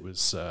first it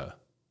was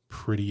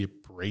pretty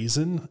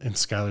brazen, and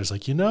Skylar's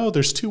like,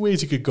 there's two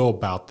ways you could go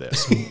about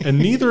this, and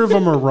neither of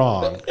them are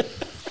wrong.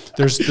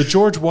 There's the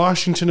George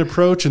Washington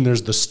approach, and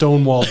there's the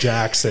Stonewall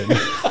Jackson.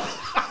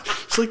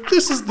 It's like,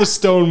 this is the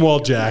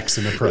Stonewall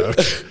Jackson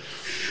approach.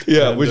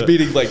 Yeah, and, which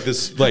meaning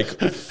this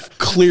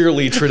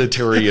clearly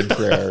Trinitarian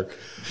prayer.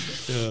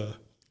 Yeah.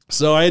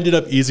 So I ended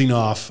up easing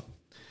off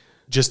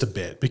just a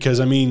bit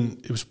because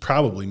it was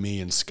probably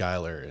me and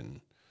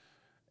Skylar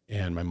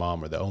and my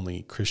mom were the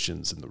only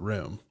Christians in the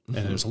room. Mm-hmm.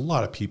 And there's a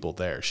lot of people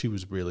there. She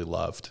was really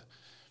loved.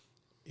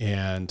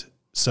 And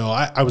so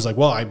I was like,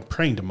 well, I'm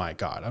praying to my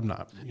God. I'm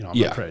not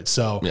praying.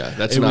 So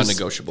that's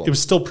non-negotiable. It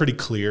was still pretty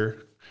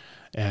clear.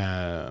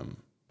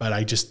 But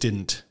I just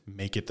didn't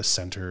make it the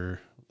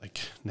center,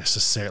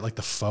 necessary,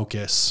 the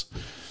focus.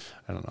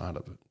 I don't know how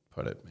to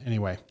put it.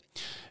 Anyway,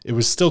 it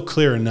was still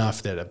clear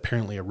enough that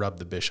apparently it rubbed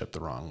the bishop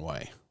the wrong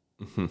way.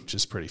 Mm-hmm. Which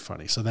is pretty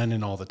funny. So then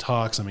in all the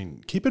talks,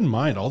 keep in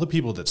mind, all the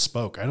people that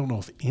spoke, I don't know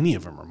if any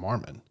of them are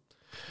Mormon.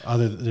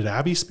 Did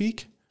Abby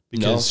speak?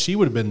 Because she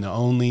would have been the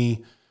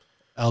only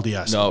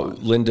LDS. No,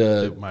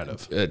 Linda might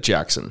have.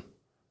 Jackson.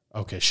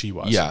 Okay, she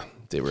was. Yeah,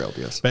 they were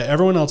LDS. But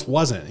everyone else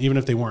wasn't. Even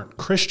if they weren't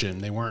Christian,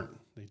 they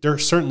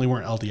certainly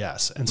weren't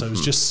LDS. And so it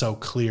was just so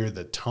clear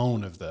the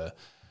tone of the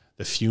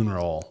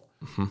funeral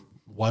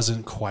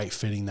wasn't quite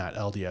fitting that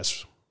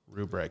LDS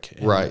rubric.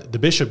 And right. The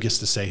bishop gets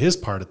to say his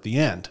part at the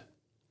end.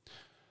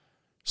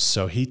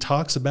 So he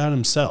talks about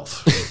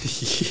himself.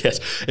 Yes.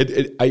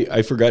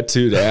 I forgot,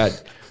 too, to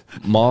add,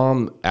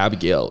 Mom,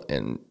 Abigail,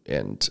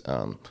 and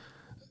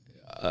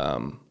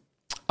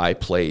I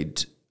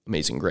played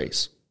Amazing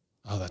Grace.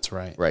 Oh, that's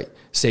right. Right.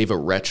 Save a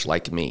wretch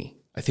like me.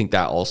 I think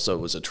that also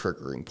was a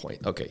triggering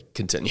point. Okay,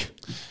 continue.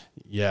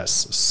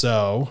 Yes.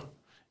 So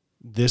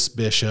this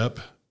bishop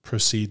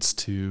proceeds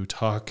to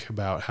talk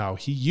about how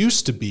he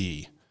used to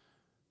be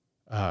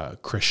a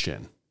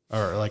Christian,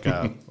 or like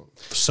a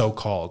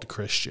so-called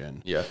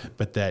Christian. Yeah.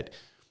 But that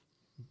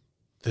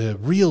the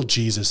real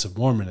Jesus of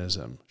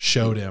Mormonism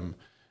showed him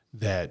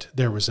that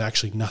there was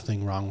actually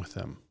nothing wrong with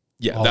him.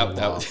 Yeah,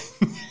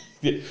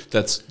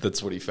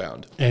 that's what he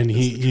found. And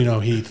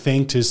he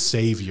thanked his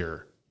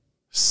Savior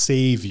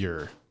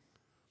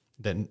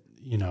that,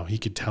 he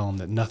could tell him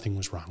that nothing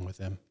was wrong with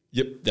him.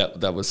 Yep,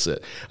 that was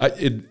it.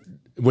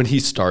 When he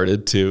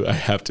started to, I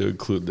have to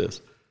include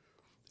this.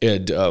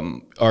 And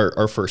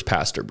our first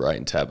pastor,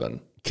 Brian Tebben,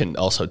 can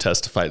also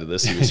testify to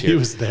this. He was here. He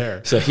was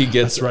there. So he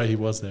gets. That's right. He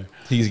was there.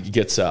 He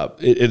gets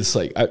up. It's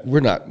like we're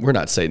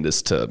not saying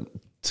this to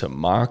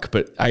mock,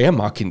 but I am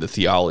mocking the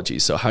theology.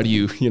 So how do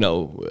you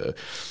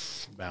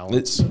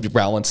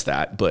balance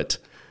that? But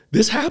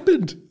this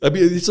happened. I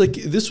mean, it's like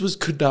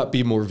could not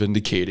be more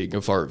vindicating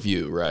of our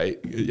view, right?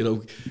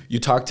 You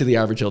talk to the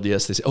average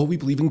LDS, they say, "Oh, we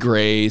believe in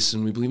grace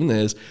and we believe in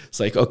this." It's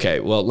like, okay,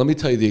 well, let me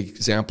tell you the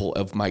example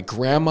of my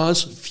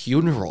grandma's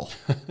funeral.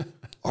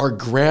 Our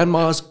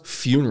grandma's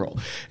funeral.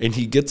 And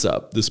he gets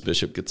up, this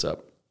bishop gets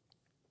up,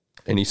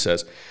 and he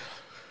says,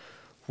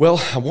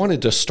 well, I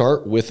wanted to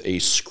start with a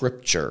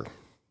scripture.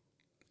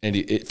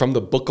 And from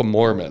the Book of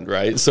Mormon,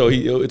 right? So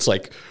it's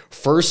like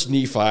 1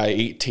 Nephi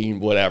 18,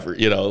 whatever,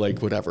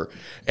 whatever.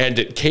 And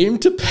it came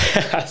to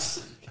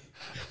pass,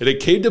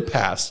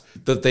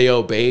 that they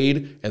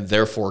obeyed, and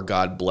therefore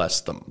God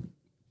blessed them.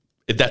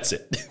 And that's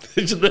it.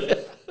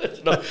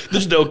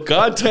 There's no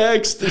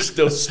context. There's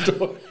no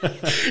story.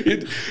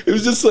 It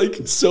was just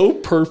like so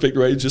perfect,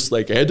 right? Just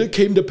like, and it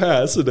came to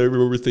pass. And I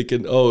remember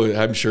thinking, oh,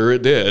 I'm sure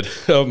it did.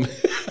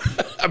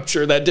 I'm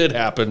sure that did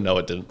happen. No,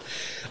 it didn't.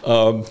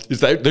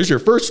 There's your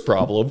first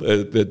problem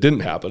that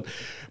didn't happen.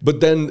 But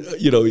then,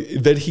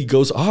 then he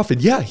goes off,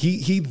 and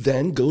he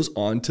then goes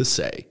on to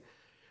say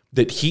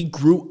that he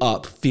grew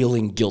up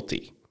feeling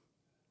guilty.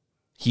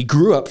 He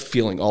grew up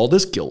feeling all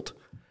this guilt.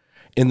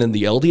 And then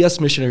the LDS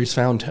missionaries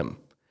found him,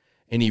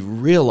 and he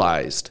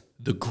realized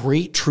the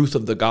great truth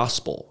of the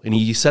gospel. And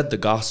he said the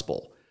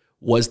gospel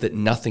was that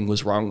nothing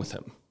was wrong with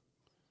him.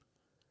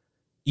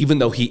 Even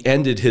though he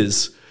ended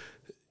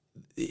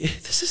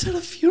this is at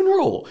a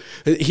funeral.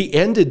 He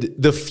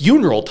ended the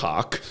funeral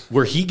talk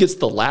where he gets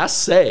the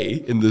last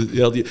say in the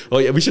LDS. Oh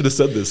yeah, we should have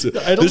said this.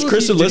 I don't know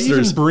Christian listeners. Did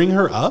he even bring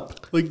her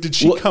up? Like, did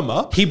she come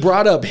up? He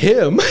brought up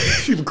him,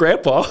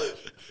 Grandpa.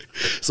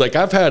 It's like,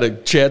 I've had a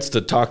chance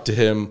to talk to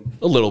him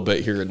a little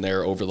bit here and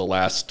there over the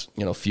last,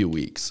 few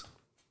weeks.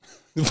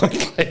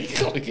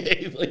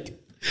 Anyway.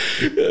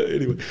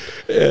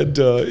 And,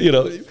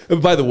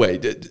 and by the way,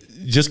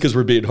 just because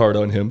we're being hard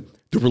on him,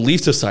 the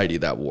Relief Society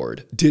of that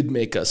ward did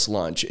make us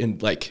lunch,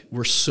 and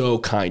were so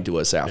kind to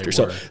us after.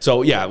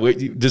 So yeah,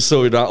 just so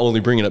we're not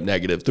only bringing up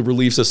negative, the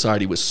Relief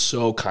Society was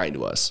so kind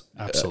to us.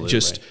 Absolutely.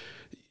 Just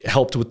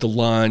helped with the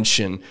lunch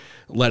and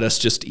let us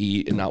just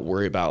eat and not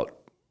worry about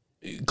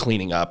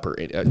cleaning up.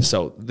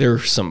 So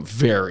there's some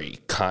very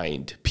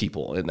kind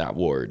people in that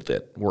ward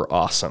that were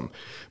awesome.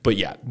 But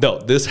yeah, no,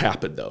 this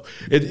happened though.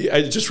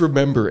 I just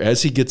remember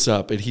as he gets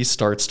up and he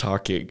starts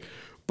talking,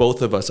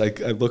 both of us, I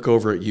look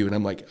over at you and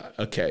I'm like,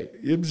 okay,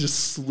 I'm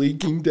just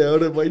slinking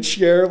down in my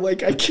chair. I'm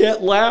like, I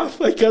can't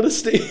laugh. I gotta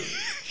stay.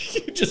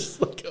 You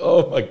just like,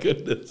 oh my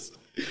goodness.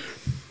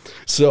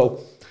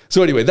 So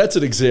anyway, that's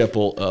an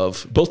example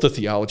of both the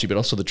theology, but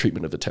also the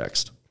treatment of the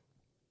text.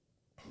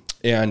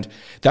 And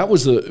that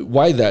was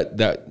why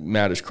that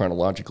matters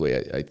chronologically,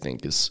 I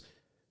think, is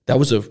that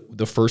was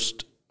the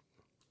first,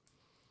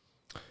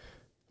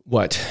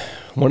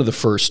 one of the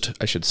first,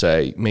 I should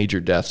say, major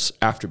deaths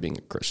after being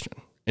a Christian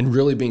and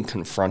really being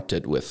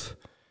confronted with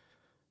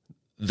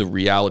the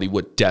reality,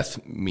 what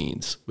death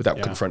means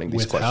without confronting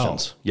these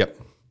questions. Hell.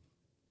 Yep.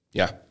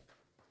 Yeah.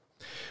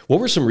 What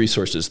were some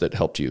resources that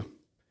helped you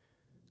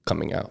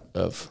coming out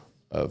of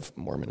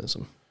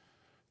Mormonism?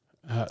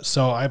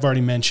 So I've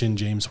already mentioned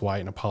James White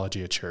and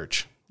Apologia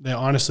Church.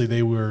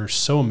 They were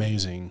so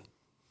amazing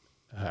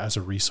as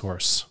a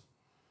resource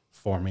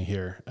for me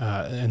here.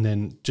 And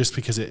then just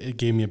because it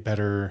gave me a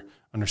better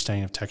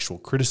understanding of textual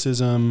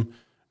criticism,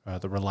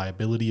 the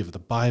reliability of the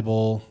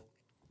Bible.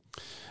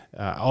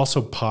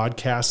 Also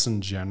podcasts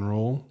in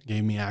general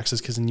gave me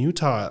access, because in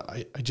Utah,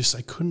 I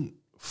couldn't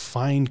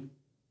find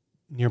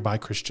nearby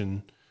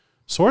Christian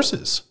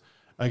sources.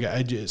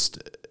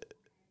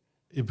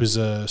 It was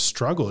a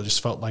struggle. It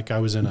just felt like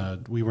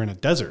we were in a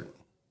desert.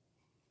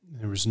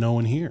 There was no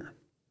one here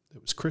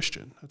that was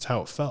Christian. That's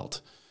how it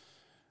felt.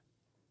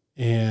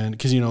 And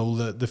because,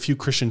 the few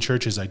Christian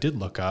churches I did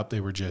look up,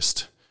 they were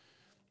just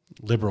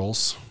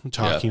liberals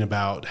talking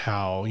about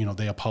how,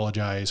 they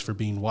apologize for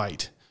being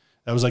white.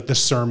 That was like the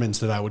sermons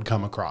that I would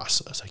come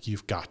across. I was like,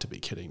 you've got to be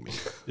kidding me.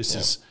 This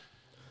is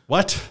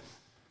what?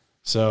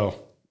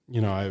 So,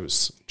 I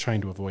was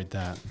trying to avoid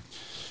that.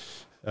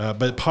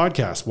 But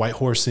podcast, White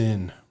Horse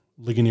Inn,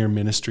 Ligonier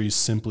Ministries,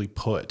 Simply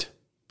Put,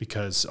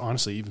 because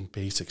honestly, even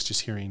basics,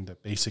 just hearing the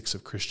basics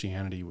of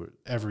Christianity,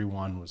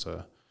 everyone was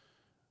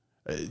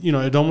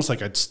it almost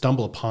like I'd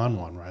stumble upon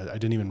one, right? I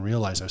didn't even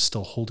realize I was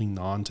still holding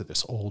on to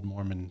this old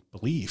Mormon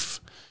belief.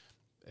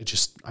 I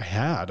just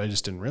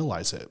didn't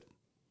realize it.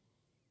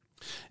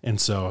 And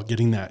so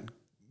getting that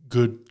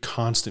good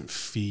constant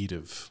feed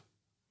of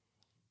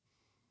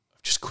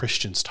just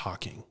Christians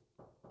talking.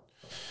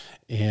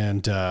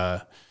 And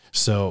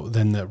so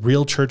then the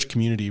real church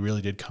community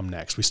really did come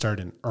next. We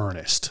started in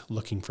earnest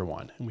looking for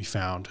one. And we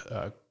found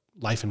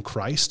Life in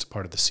Christ,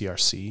 part of the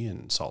CRC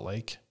in Salt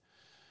Lake.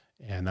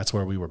 And that's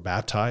where we were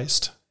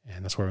baptized.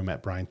 And that's where we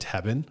met Brian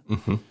Tebben,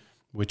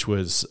 which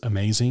was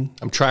amazing.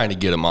 I'm trying to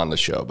get him on the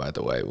show, by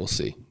the way. We'll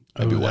see.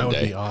 Maybe one day. That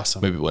would be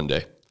awesome. Maybe one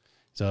day.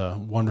 He's a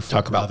wonderful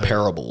Talk about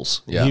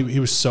parables. Yeah. He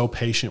was so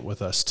patient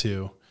with us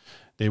too.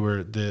 They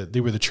were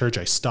the church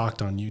I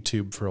stalked on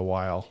YouTube for a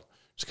while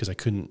just because I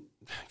couldn't.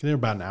 They were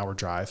about an hour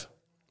drive.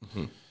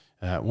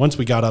 Once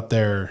we got up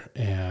there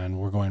and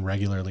we're going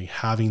regularly,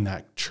 having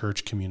that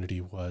church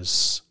community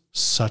was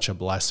such a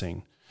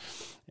blessing.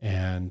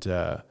 And,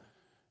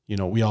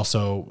 we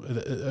also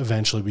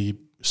eventually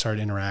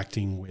started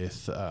interacting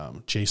with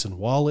Jason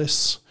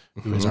Wallace,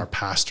 who is our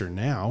pastor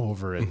now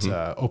over at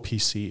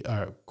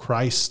OPC,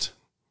 Christ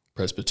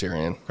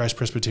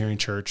Presbyterian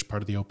Church,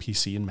 part of the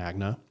OPC in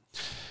Magna.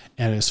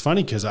 And it's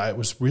funny because I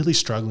was really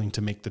struggling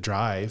to make the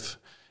drive.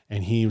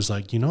 And he was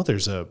like,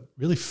 there's a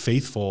really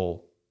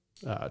faithful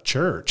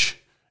church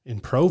in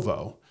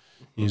Provo.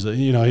 He's like,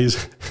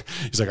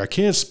 he's like, I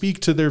can't speak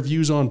to their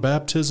views on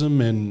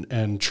baptism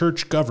and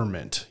church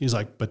government. He's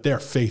like, but they're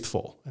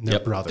faithful and they're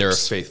brothers. They're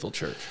a faithful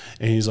church.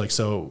 And he's like,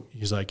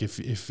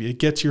 if it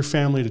gets your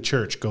family to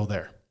church, go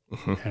there.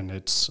 And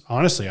it's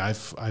honestly,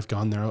 I've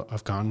gone there.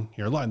 I've gone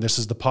here a lot. And this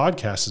is the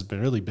podcast has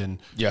been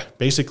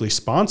basically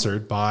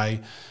sponsored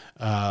by.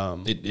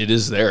 It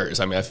is theirs.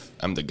 I mean,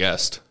 I'm the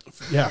guest.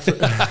 Yeah,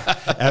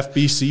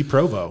 FBC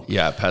Provo.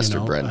 Yeah,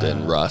 Pastor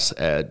Brendan, Russ,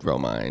 Ed,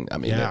 Romine. I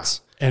mean,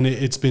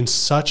 it's been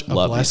such a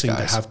blessing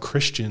to have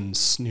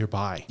Christians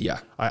nearby. Yeah,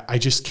 I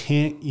just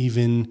can't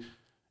even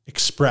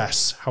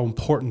express how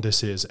important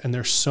this is. And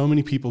there's so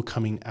many people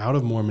coming out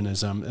of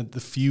Mormonism, and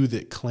the few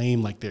that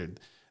claim like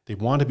they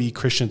want to be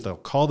Christians, they'll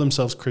call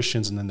themselves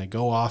Christians, and then they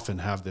go off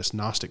and have this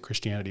Gnostic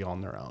Christianity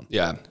on their own.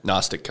 Yeah,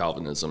 Gnostic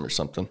Calvinism or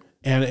something.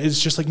 And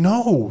it's just like,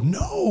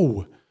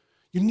 no,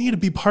 you need to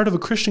be part of a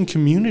Christian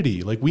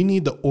community. Like we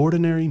need the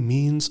ordinary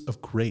means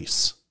of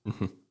grace.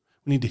 We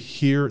need to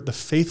hear the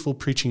faithful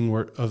preaching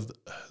of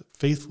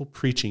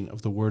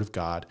the Word of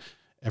God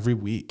every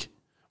week.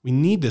 We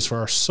need this for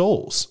our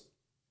souls.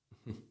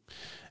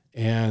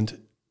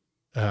 And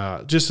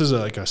just as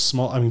a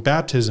small,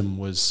 baptism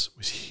was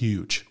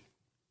huge.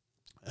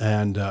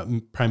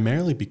 And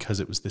primarily because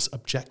it was this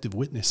objective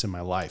witness in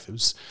my life.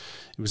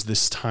 It was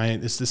this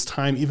time. It's this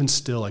time, even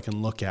still, I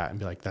can look at and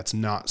be like, "That's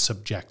not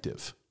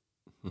subjective."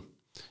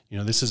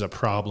 This is a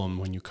problem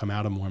when you come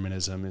out of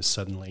Mormonism. Is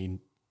suddenly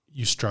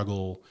you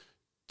struggle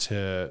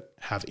to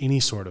have any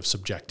sort of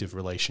subjective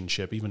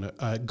relationship, even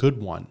a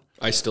good one.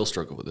 I still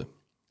struggle with it,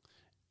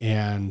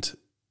 and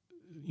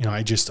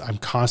I'm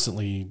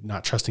constantly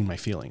not trusting my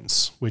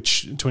feelings,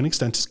 which to an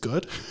extent is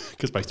good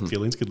because my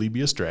feelings could lead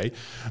me astray,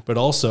 but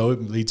also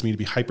it leads me to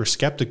be hyper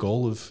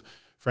skeptical of,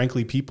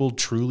 frankly, people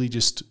truly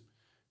just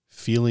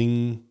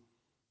feeling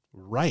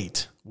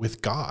right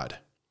with God.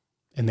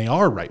 And they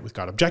are right with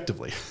God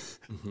objectively,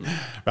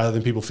 rather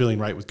than people feeling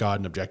right with God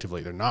and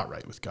objectively they're not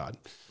right with God.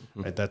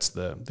 Right? That's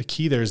the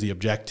key there is the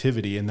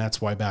objectivity. And that's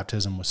why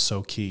baptism was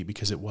so key,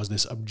 because it was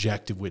this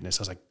objective witness.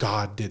 I was like,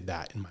 God did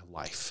that in my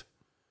life.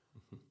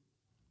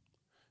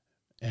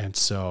 And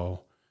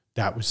so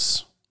that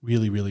was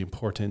really, really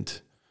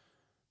important.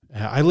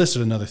 I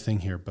listed another thing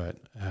here, but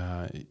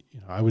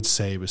I would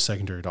say it was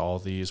secondary to all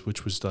of these,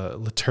 which was the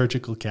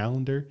liturgical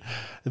calendar.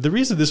 The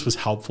reason this was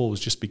helpful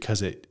was just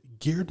because it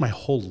geared my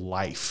whole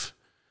life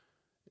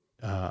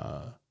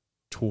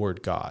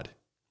toward God.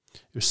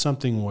 It was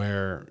something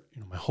where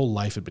my whole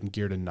life had been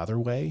geared another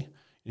way.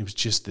 It was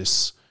just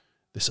this.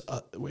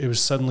 It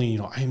was suddenly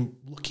I'm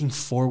looking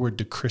forward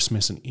to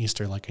Christmas and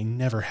Easter like I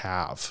never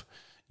have.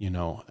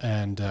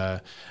 And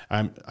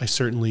I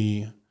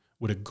certainly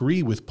would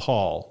agree with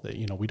Paul that,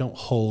 we don't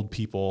hold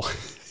people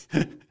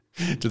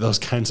to those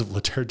kinds of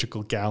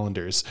liturgical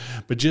calendars.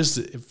 But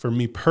just for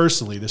me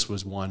personally, this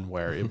was one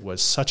where it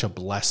was such a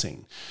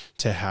blessing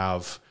to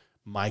have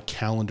my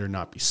calendar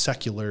not be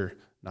secular,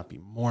 not be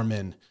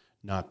Mormon,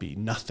 not be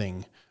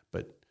nothing,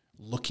 but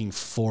looking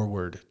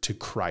forward to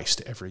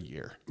Christ every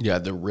year. Yeah,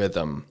 the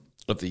rhythm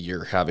of the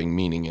year having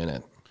meaning in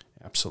it.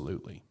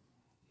 Absolutely.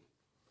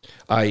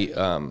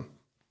 Are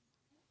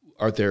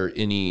there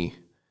any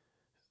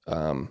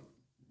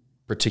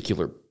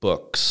particular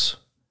books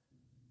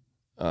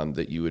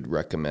that you would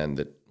recommend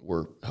that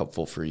were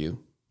helpful for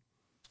you?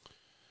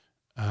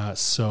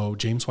 So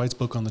James White's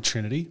book on the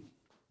Trinity.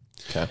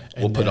 Okay.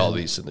 We'll put all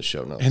these in the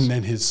show notes. And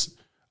then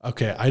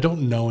I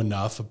don't know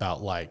enough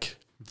about like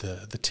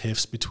the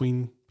tiffs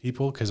between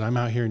people, because I'm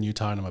out here in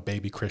Utah and I'm a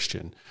baby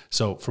Christian.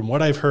 So from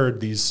what I've heard,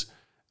 these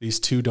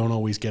two don't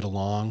always get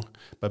along.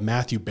 But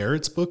Matthew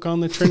Barrett's book on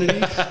the Trinity.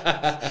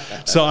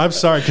 So I'm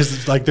sorry, because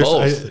it's like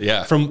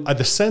there's from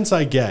the sense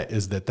I get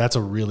is that that's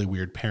a really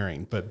weird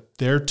pairing. But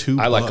they're two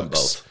books. I like them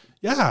both.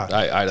 Yeah,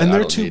 and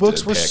their two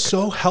books were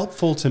so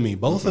helpful to me,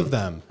 both of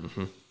them.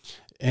 Mm-hmm.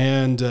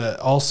 And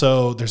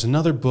also, there's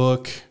another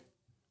book.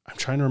 I'm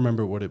trying to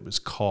remember what it was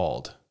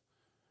called.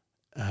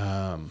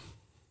 The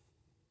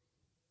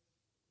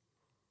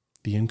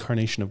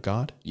Incarnation of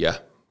God? Yeah,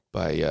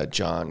 by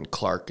John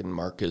Clark and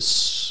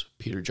Marcus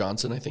Peter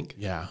Johnson, I think.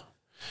 Yeah.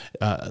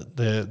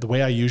 The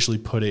way I usually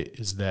put it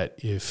is that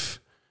if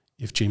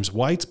James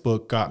White's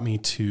book got me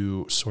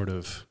to sort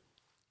of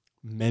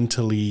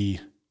mentally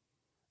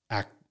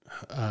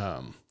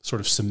sort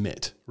of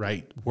submit,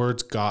 right?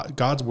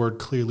 God's word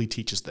clearly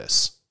teaches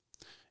this,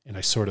 and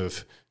I sort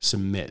of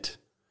submit.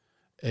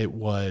 It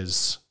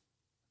was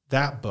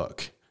that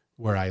book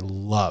where I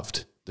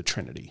loved the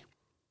Trinity,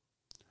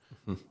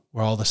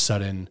 where all of a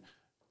sudden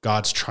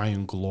God's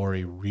triune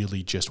glory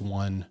really just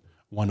won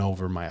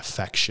over my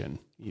affection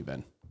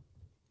even.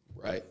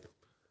 Right.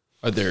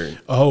 Are there...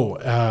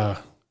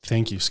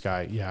 Thank you,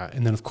 Sky. Yeah.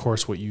 And then, of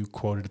course, what you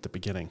quoted at the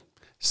beginning,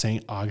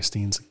 St.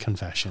 Augustine's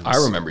Confessions. I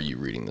remember you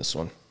reading this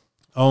one.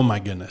 Oh, my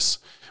goodness.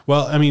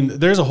 Well, I mean,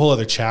 there's a whole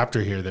other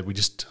chapter here that we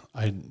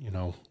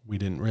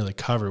didn't really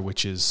cover,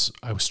 which is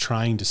I was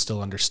trying to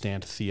still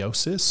understand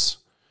theosis,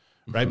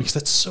 right? Because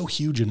that's so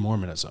huge in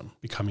Mormonism,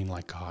 becoming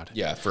like God.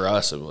 Yeah, for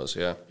us it was,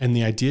 yeah. And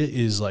the idea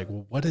is like,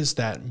 well, what does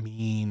that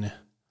mean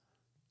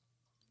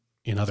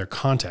in other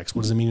contexts?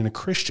 What does it mean in a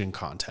Christian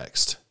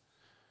context?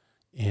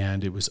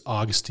 And it was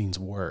Augustine's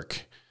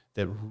work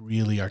that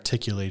really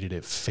articulated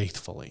it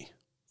faithfully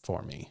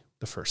for me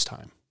the first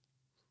time.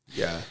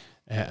 Yeah.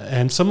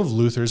 And some of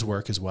Luther's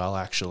work as well,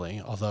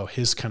 actually, although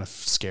his kind of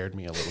scared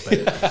me a little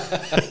bit.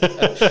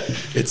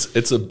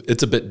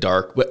 It's a bit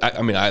dark, but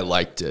I mean, I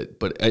liked it,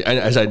 but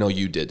as I know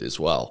you did as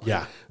well.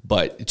 Yeah.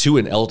 But to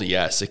an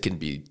LDS, it can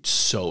be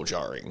so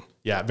jarring.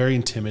 Yeah, very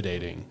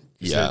intimidating.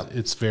 Yeah.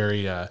 It's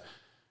very death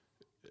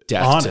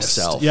honest.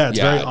 to self. Yeah, it's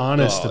very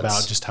honest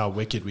about just how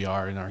wicked we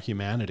are in our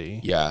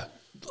humanity. Yeah.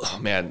 Oh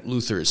man,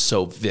 Luther is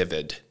so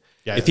vivid.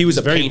 Yeah, if he was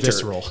a very painter,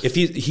 visceral. if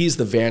he's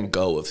the Van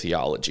Gogh of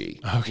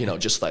theology, okay.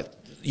 Just like,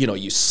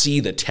 you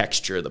see the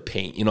texture of the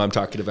paint, you know what I'm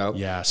talking about?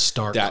 Yeah,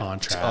 stark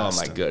contrast. Oh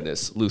my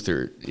goodness,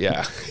 Luther,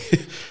 yeah.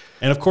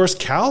 And of course,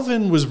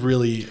 Calvin was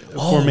really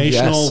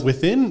formational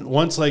within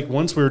once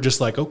we were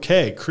just like,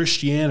 okay,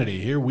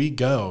 Christianity, here we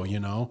go.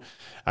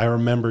 I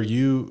remember it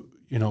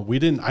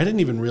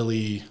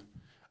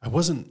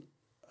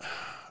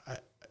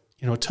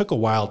took a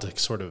while to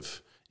sort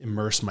of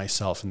immerse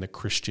myself in the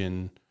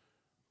Christian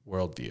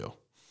worldview.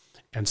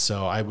 And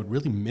so I would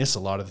really miss a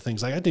lot of the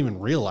things. Like I didn't even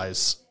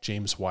realize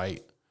James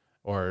White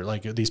or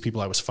like these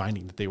people I was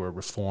finding that they were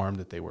Reformed,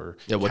 that they were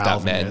what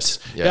Calvinists.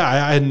 that meant. Yeah,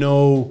 I had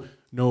no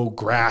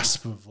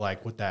grasp of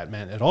like what that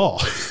meant at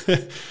all.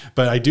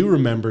 But I do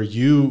remember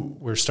you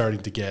were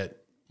starting to get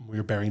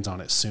your bearings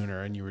on it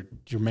sooner, and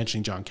you're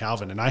mentioning John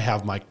Calvin, and I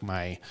have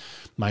my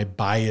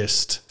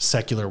biased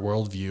secular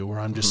worldview where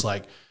I'm just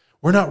like,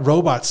 we're not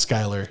robots,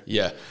 Skylar.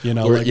 Yeah.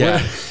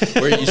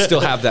 Where you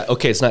still have that,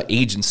 okay, it's not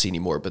agency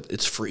anymore, but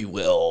it's free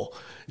will.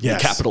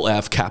 Yes. Capital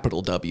F,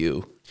 capital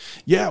W.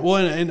 Yeah. Well,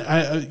 and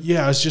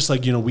it's just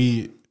like,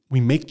 we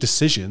make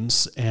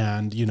decisions,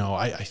 and,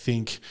 I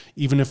think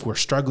even if we're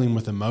struggling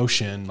with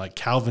emotion, like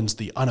Calvin's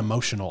the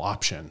unemotional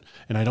option.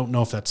 And I don't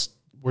know if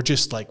we're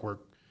just like, we're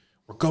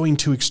going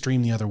too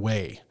extreme the other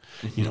way,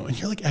 and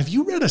you're like, have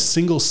you read a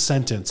single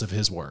sentence of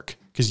his work?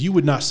 Because you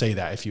would not say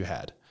that if you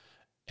had.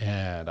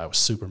 And I was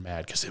super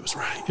mad because it was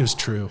right. It was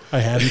true. I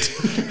hadn't.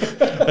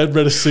 I'd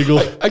read a single.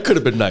 I could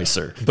have been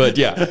nicer, but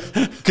yeah,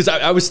 because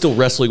I was still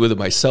wrestling with it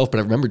myself. But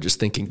I remember just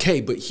thinking, okay,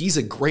 but he's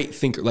a great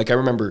thinker. Like I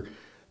remember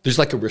there's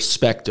like a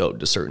respect owed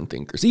to certain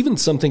thinkers, even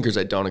some thinkers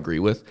I don't agree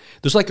with.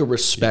 There's like a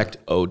respect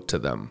owed to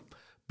them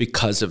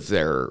because of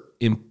their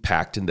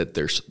impact and that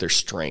their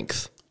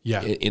strength.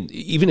 Yeah.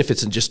 Even if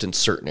it's just in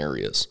certain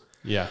areas.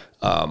 Yeah.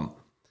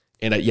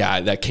 And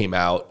that came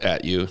out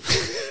at you.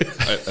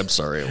 I'm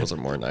sorry, I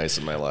wasn't more nice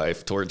in my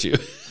life towards you.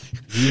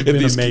 You've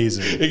been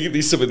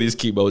amazing. Some of these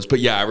key modes. But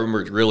yeah, I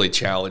remember really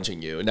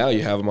challenging you. And now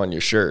you have them on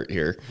your shirt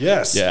here.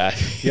 Yes. Yeah.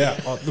 Yeah.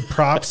 The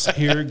props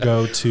here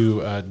go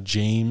to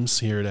James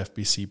here at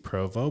FBC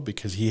Provo,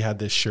 because he had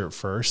this shirt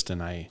first.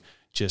 And I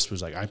just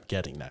was like, I'm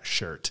getting that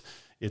shirt.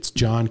 It's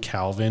John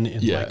Calvin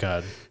in like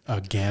a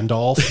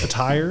Gandalf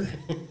attire.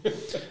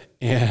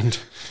 And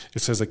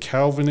it says, a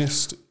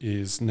Calvinist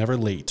is never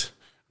late,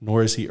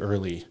 nor is he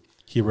early.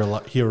 He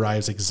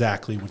arrives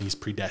exactly when he's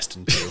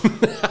predestined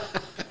to.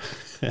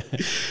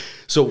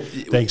 So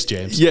thanks,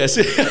 James. Yes.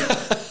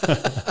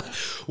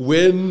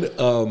 When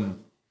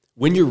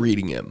you're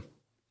reading him,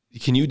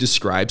 can you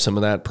describe some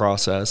of that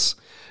process?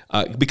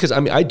 Because I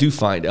mean, I do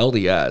find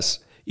LDS,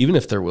 even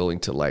if they're willing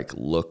to like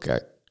look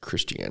at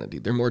Christianity,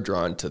 they're more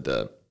drawn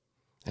to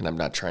and I'm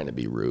not trying to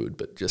be rude,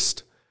 but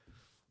just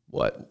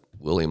what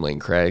William Lane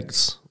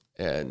Craig's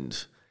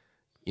and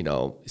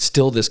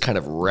still this kind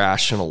of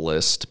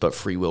rationalist but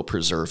free will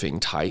preserving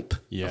type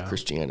of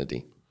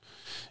Christianity.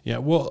 Yeah,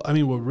 well, I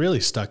mean, what really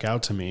stuck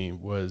out to me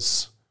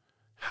was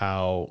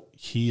how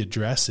he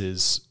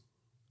addresses,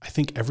 I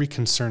think, every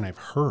concern I've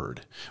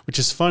heard, which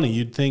is funny.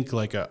 You'd think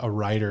like a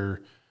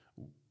writer,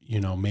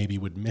 maybe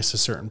would miss a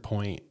certain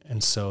point,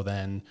 and so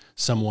then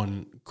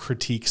someone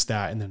critiques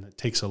that, and then it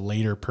takes a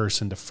later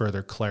person to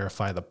further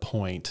clarify the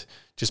point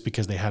just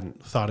because they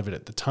hadn't thought of it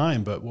at the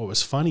time. But what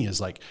was funny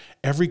is like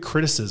every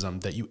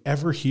criticism that you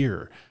ever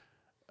hear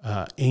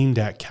aimed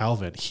at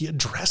Calvin, he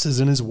addresses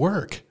in his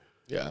work.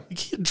 Yeah.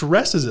 He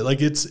addresses it.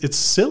 Like it's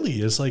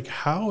silly. It's like,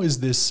 how is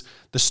this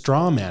the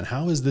straw man?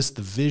 How is this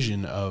the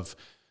vision of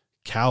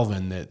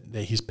Calvin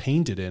that he's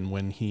painted in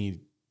when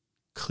he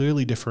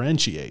clearly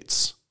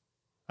differentiates?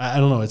 I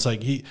don't know. It's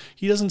like he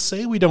doesn't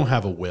say we don't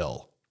have a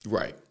will.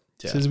 Right.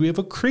 Yeah. He says we have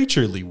a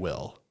creaturely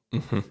will.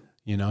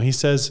 Mm-hmm. He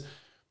says,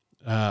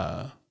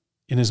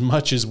 in as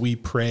much as we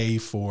pray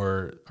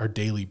for our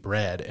daily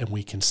bread and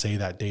we can say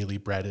that daily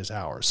bread is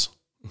ours,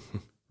 mm-hmm.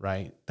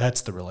 right?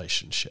 That's the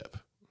relationship.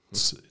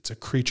 It's a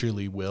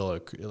creaturely will.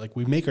 Like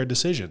we make our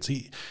decisions.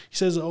 He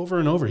says over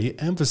and over, he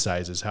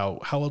emphasizes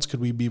how else could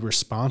we be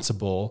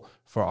responsible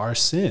for our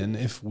sin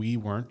if we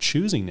weren't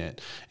choosing it?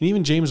 And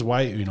even James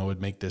White,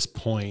 would make this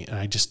point, and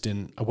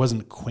I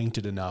wasn't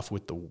acquainted enough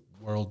with the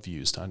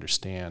worldviews to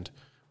understand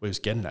what he was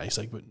getting at. He's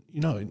like, but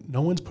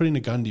no one's putting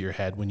a gun to your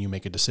head when you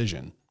make a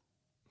decision.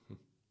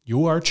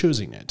 You are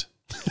choosing it.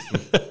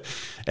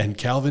 And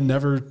Calvin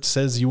never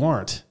says you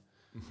aren't.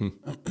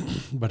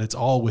 Mm-hmm. But it's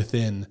all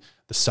within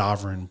the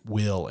sovereign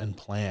will and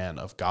plan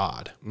of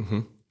God.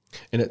 Mm-hmm.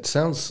 And it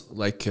sounds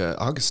like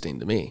Augustine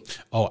to me.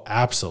 Oh,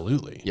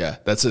 absolutely. Yeah,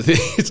 that's the thing.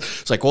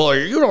 It's like, well,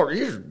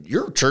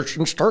 your church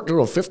didn't start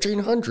till the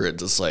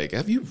 1500s. It's like,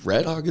 have you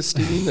read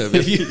Augustine?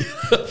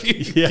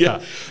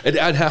 Yeah.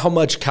 And how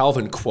much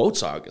Calvin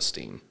quotes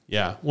Augustine.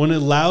 Yeah. When it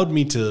allowed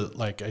me to,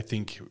 I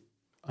think,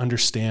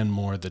 understand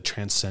more the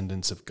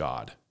transcendence of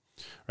God.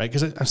 Right?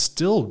 Because I'm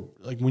still,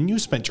 when you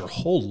spent your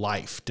whole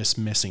life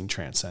dismissing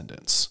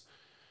transcendence,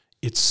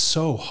 it's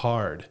so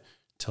hard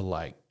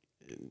to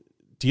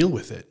deal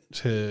with it,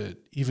 to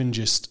even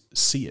just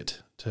see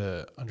it,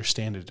 to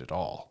understand it at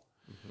all.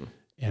 Mm-hmm.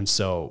 And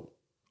so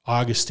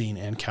Augustine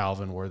and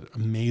Calvin were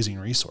amazing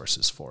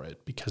resources for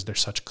it because they're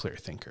such clear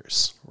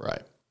thinkers.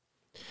 Right.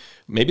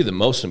 Maybe the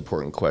most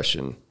important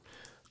question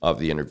of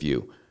the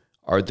interview,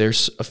 are there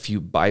a few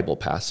Bible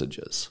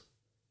passages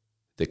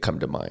that come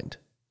to mind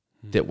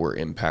that were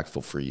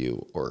impactful for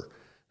you or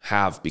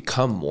have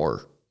become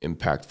more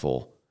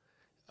impactful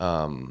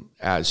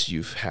as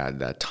you've had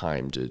that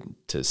time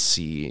to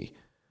see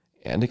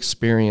and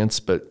experience,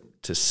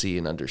 but to see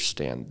and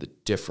understand the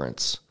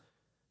difference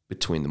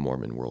between the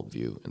Mormon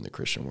worldview and the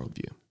Christian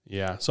worldview?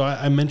 Yeah. So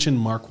I mentioned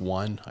Mark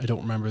 1. I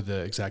don't remember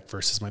the exact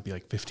verses, might be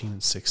 15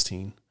 and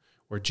 16,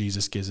 where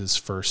Jesus gives his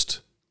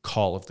first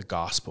call of the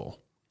gospel.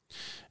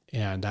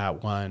 And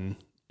that one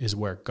is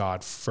where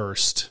God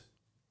first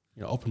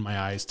opened my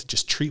eyes to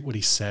just treat what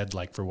he said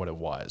for what it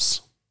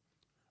was,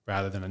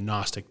 rather than a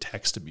Gnostic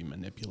text to be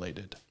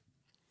manipulated.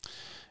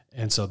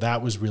 And so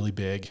that was really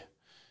big.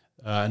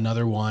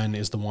 Another one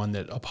is the one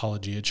that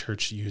Apologia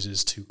Church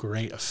uses to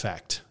great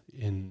effect.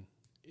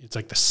 It's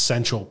like the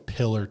central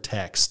pillar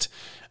text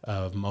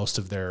of most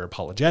of their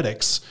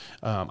apologetics.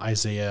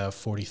 Isaiah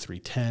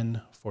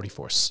 43:10,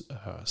 44, is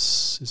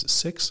it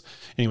 6?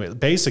 Anyway,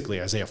 basically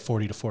Isaiah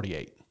 40 to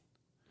 48.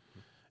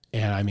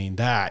 And I mean,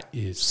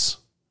 that's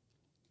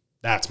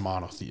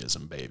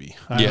monotheism, baby.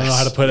 I don't know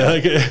how to put it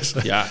like this.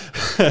 Yeah.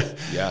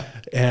 Yeah.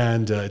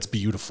 And it's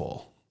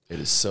beautiful. It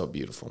is so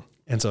beautiful.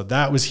 And so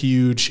that was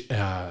huge.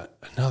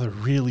 Another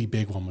really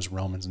big one was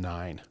Romans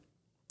 9.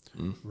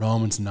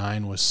 Romans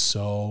 9 was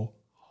so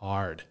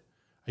hard.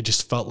 I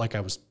just felt like I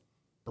was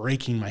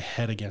breaking my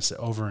head against it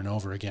over and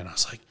over again. I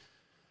was like,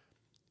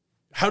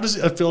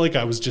 I feel like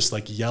I was just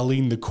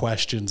yelling the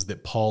questions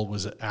that Paul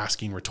was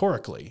asking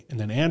rhetorically and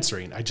then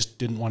answering. I just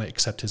didn't want to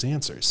accept his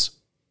answers.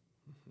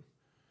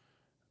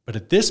 But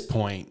at this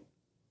point,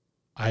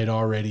 I had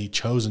already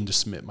chosen to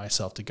submit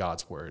myself to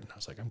God's word. And I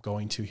was like, I'm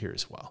going to here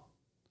as well.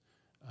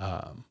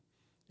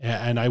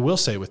 And I will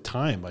say with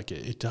time,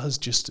 it does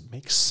just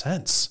make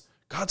sense.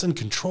 God's in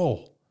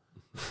control.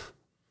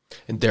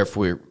 And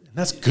therefore,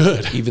 that's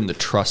good. Even the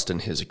trust in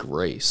his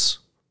grace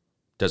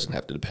doesn't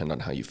have to depend on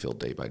how you feel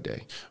day by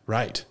day.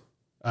 Right.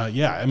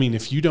 Yeah. I mean,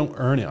 if you don't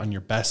earn it on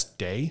your best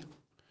day,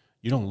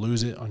 you don't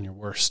lose it on your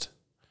worst.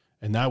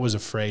 And that was a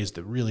phrase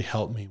that really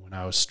helped me when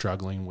I was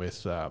struggling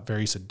with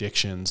various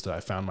addictions that I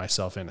found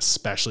myself in,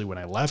 especially when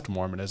I left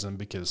Mormonism,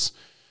 because,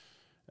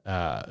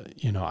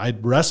 I'd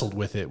wrestled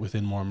with it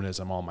within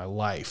Mormonism all my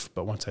life.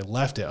 But once I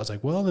left it, I was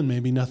like, well, then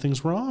maybe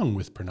nothing's wrong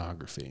with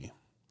pornography,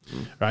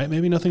 right?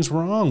 Maybe nothing's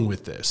wrong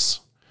with this,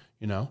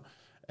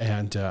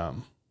 and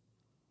God,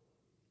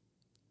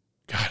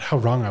 how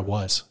wrong I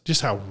was,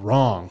 just how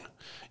wrong,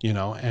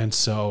 and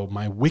so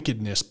my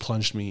wickedness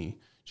plunged me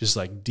just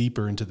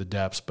deeper into the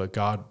depths, but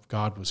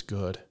God was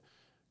good.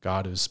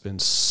 God has been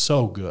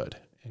so good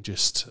and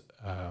just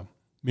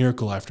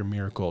miracle after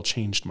miracle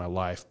changed my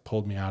life,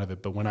 pulled me out of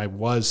it. But when I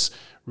was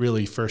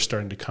really first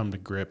starting to come to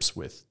grips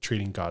with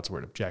treating God's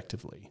word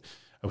objectively,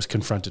 I was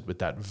confronted with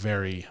that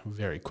very,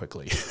 very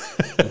quickly.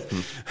 Mm-hmm.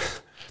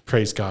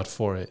 Praise God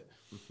for it.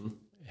 Mm-hmm.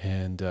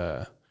 And,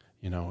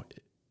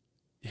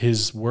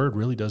 his word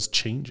really does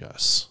change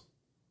us.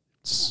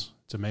 It's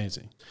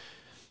amazing.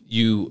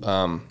 Your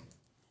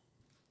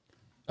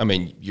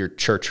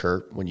church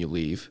hurt when you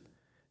leave.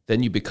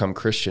 Then you become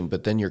Christian,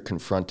 but then you're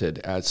confronted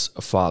as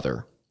a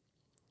father.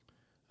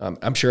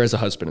 I'm sure as a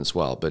husband as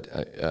well, but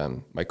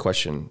my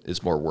question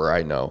is more where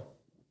I know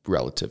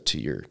relative to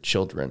your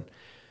children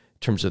in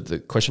terms of the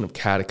question of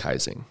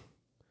catechizing,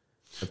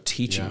 of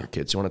teaching your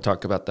kids. You want to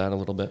talk about that a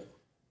little bit?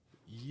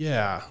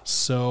 Yeah.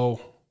 So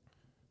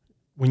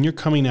when you're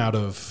coming out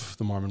of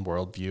the Mormon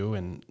worldview,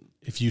 and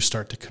if you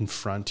start to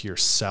confront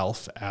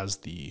yourself as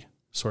the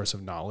source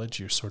of knowledge,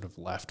 you're sort of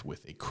left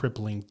with a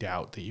crippling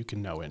doubt that you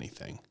can know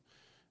anything,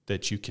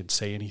 that you can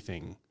say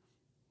anything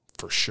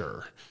for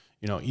sure.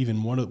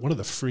 Even one of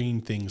the freeing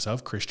things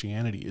of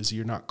Christianity is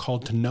you're not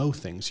called to know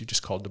things, you're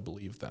just called to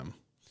believe them.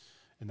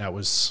 And that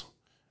was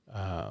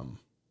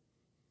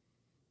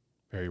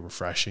very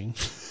refreshing.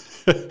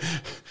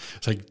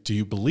 It's like, do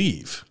you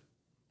believe?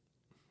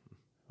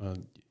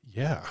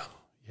 Yeah,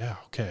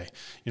 okay.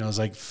 It's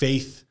like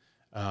faith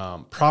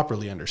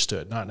properly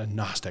understood, not in a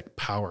Gnostic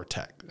power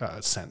tech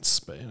sense,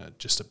 but in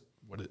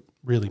what it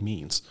really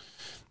means.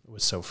 It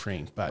was so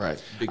freeing. But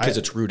right, because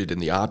it's rooted in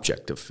the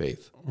object of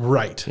faith.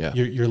 Right. Yeah.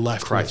 You're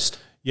left Christ.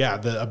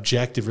 with the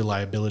objective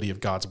reliability of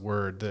God's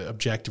word, the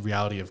objective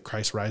reality of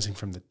Christ rising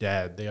from the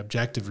dead, the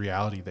objective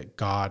reality that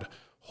God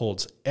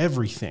holds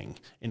everything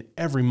in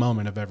every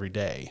moment of every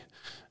day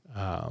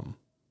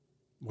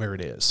where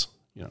it is.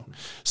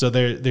 So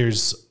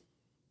there's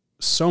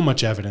so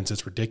much evidence,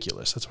 it's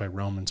ridiculous. That's why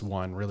Romans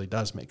 1 really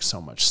does make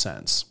so much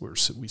sense.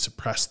 We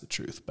suppress the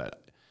truth.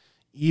 But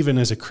even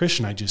as a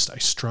Christian, I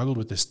struggled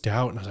with this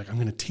doubt, and I was like, I'm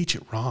going to teach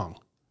it wrong.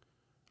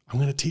 I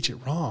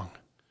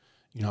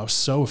was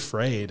so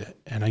afraid,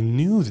 and I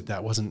knew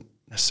that wasn't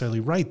necessarily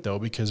right, though,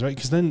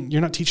 because then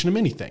you're not teaching them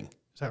anything.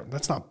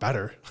 That's not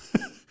better.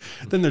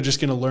 Then they're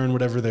just going to learn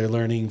whatever they're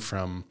learning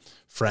from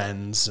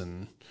friends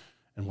and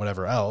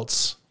whatever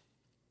else.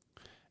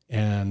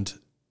 And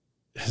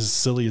as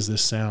silly as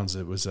this sounds,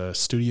 it was a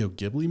Studio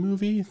Ghibli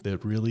movie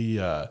that really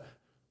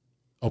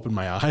opened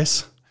my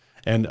eyes.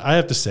 And I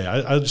have to say,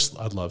 I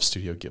love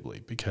Studio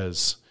Ghibli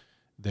because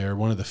they're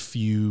one of the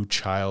few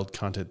child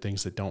content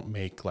things that don't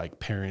make like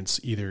parents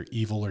either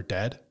evil or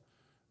dead,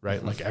 right?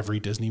 Mm-hmm. Like every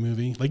Disney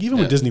movie, like even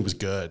when Disney was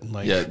good,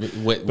 like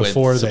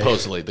before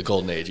supposedly the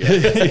golden age.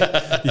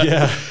 Yeah.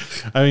 Yeah.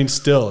 I mean,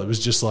 still, it was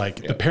just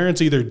like the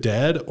parents either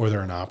dead or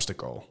they're an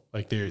obstacle.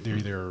 Like they're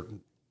either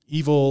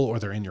evil or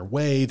they're in your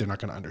way. They're not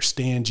going to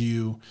understand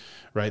you,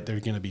 right? They're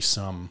going to be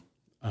some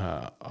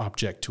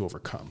object to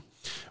overcome.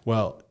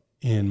 Well,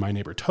 in My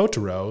Neighbor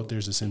Totoro,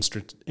 there's this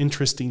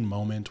interesting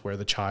moment where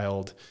the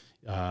child,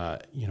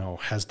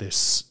 has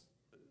this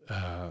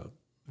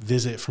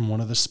visit from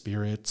one of the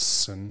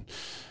spirits,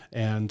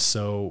 and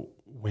so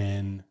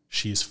when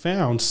she's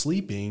found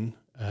sleeping,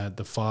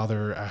 the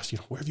father asks,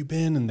 where have you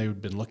been? And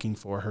they've been looking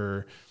for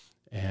her,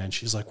 and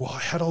she's like, well, I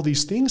had all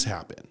these things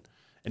happen,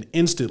 and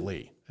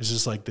instantly it's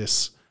just like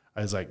this.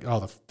 I was like,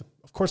 of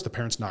course the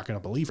parent's not going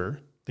to believe her.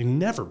 They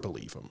never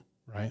believe him,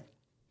 right?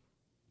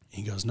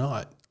 He goes, no,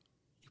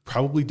 you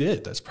probably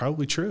did. That's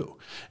probably true.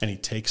 And he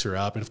takes her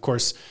up, and of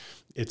course,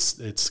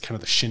 it's kind of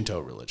the Shinto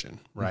religion,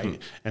 right?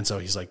 Mm-hmm. And so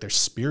he's like, there's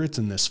spirits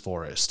in this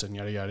forest and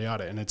yada, yada,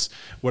 yada. And it's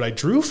what I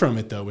drew from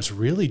it, though, was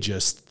really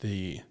just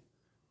the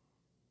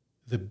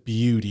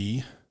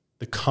beauty,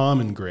 the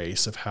common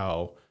grace of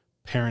how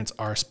parents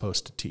are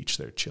supposed to teach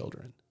their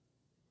children.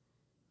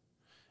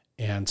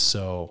 And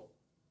so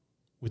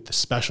with the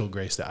special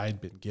grace that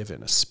I'd been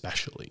given,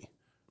 especially,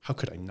 how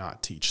could I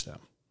not teach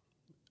them?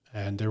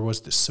 And there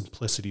was this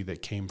simplicity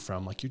that came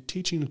from, like, you're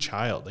teaching a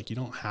child. Like, you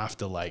don't have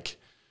to,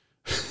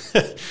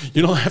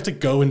 you don't have to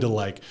go into,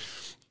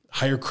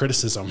 higher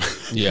criticism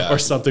or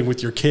something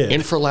with your kid.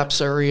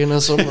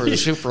 Infralapsarianism or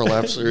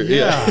supralapsarianism.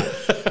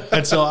 Yeah.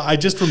 And so I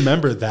just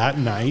remember that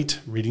night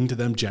reading to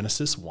them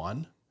Genesis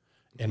 1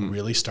 and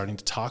really starting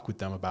to talk with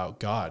them about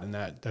God. And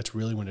that's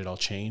really when it all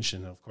changed.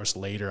 And, of course,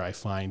 later I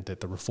find that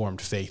the Reformed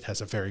faith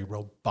has a very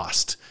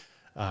robust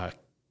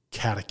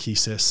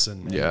catechesis.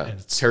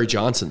 And Terry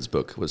Johnson's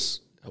book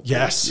was...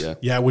 Yes.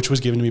 Yeah, which was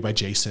given to me by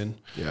Jason.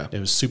 Yeah. It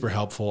was super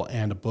helpful.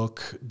 And a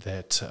book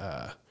that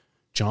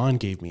John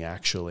gave me,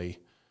 actually.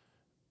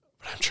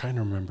 But I'm trying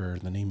to remember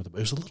the name of the book.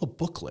 It was a little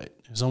booklet.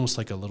 It was almost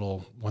like a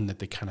little one that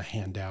they kind of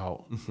hand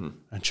out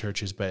in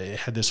churches. But it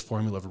had this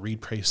formula of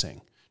read, pray,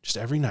 sing. Just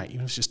every night,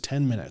 even if it's just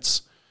 10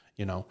 minutes,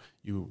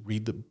 you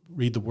read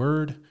the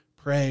word,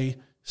 pray,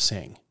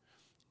 sing.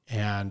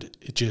 And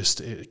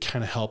it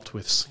kind of helped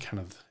with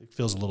it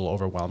feels a little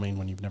overwhelming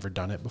when you've never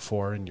done it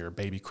before and you're a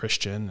baby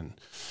Christian. And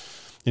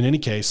in any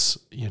case,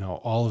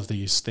 all of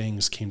these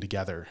things came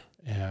together,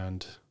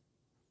 and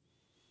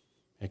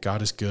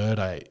God is good.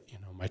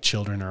 My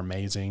children are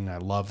amazing. I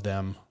love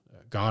them.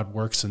 God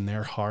works in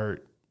their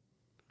heart.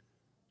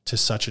 to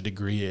such a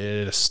degree,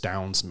 it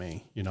astounds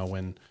me. You know,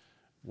 when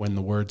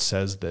the word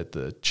says that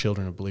the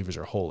children of believers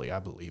are holy, I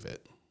believe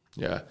it.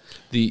 Yeah.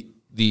 The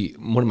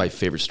one of my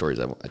favorite stories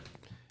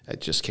I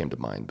just came to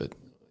mind, but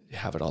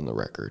have it on the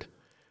record.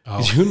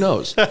 Oh. Who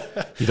knows?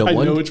 You know, I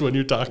know which one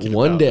you're talking about.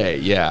 One day,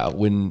 yeah.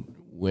 When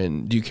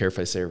do you care if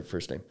I say her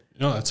first name?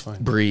 No, that's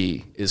fine.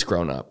 Bree is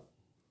grown up,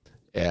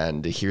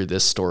 and to hear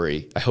this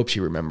story, I hope she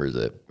remembers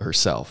it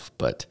herself.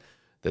 But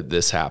that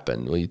this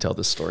happened. Will you tell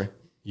this story?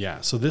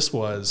 Yeah. So this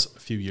was a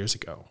few years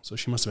ago. So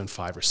she must have been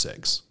 5 or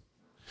 6.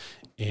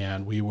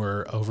 And we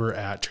were over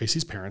at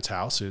Tracy's parents'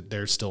 house.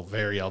 They're still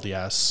very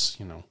LDS,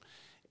 you know,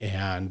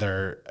 and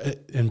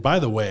by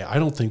the way, I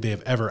don't think they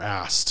have ever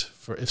asked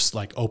for, if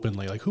like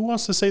openly, like, who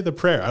wants to say the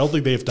prayer? I don't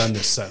think they've done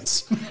this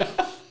since.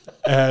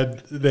 And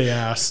they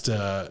asked,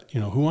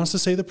 who wants to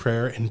say the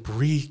prayer? And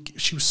Bree,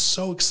 she was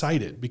so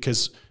excited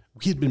because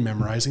we had been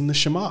memorizing the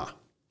Shema.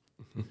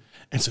 Mm-hmm.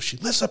 And so she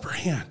lifts up her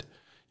hand,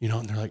 you know,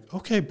 and they're like,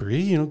 okay,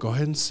 Bree, you know, go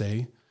ahead and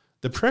say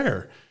the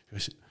prayer.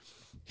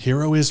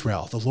 Hear, O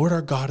Israel, the Lord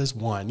our God is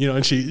one. You know,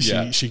 and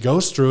she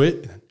goes through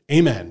it.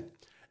 Amen.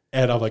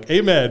 And I'm like,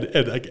 amen.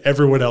 And like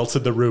everyone else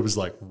in the room is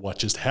like, what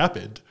just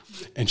happened?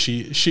 And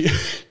she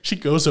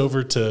goes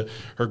over to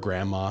her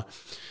grandma.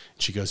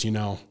 And she goes, you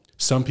know,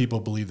 some people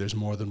believe there's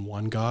more than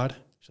one God.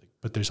 She's like,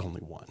 but there's only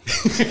one.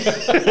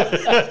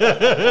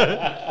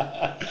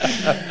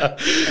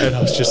 And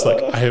I was just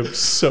like, I am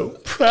so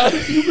proud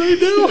of you right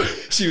now.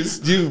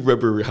 Do you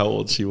remember how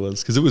old she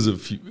was? Because it was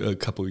a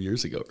couple of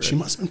years ago, right? She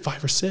must have been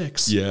 5 or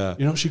 6. Yeah.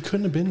 You know, she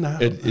couldn't have been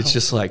that. It's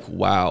just like,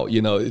 wow.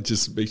 You know, it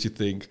just makes you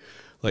think,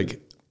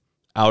 like,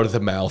 out of the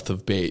mouth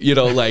of babe, you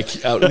know, like,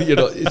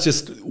 it's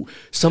just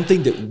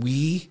something that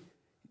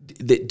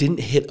didn't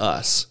hit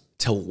us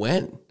till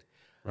when.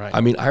 Right.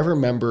 I mean, I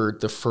remember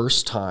the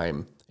first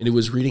time, and it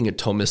was reading a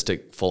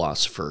Thomistic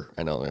philosopher.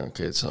 I know,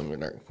 okay, some are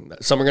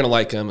going to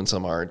like him and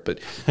some aren't,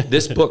 but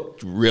this book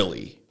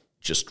really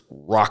just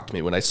rocked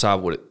me when I saw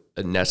what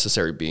a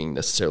necessary being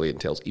necessarily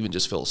entails, even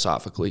just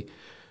philosophically.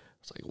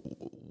 It's like,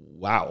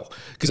 wow.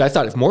 Because I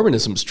thought if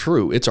Mormonism's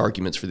true, its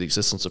arguments for the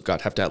existence of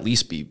God have to at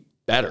least be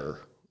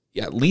better.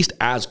 Yeah, at least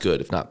as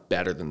good, if not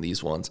better than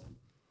these ones.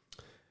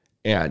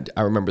 And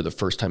I remember the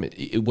first time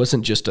it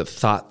wasn't just a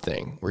thought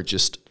thing where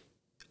just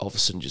all of a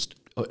sudden it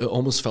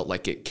almost felt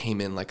like it came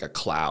in like a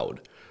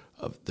cloud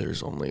of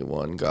there's only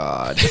one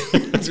God.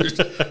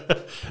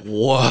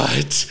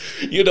 What?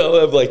 You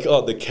know, I'm like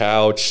on the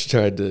couch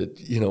trying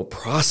to,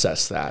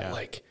 process that. Yeah.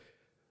 Like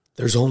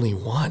there's only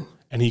one.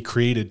 And he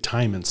created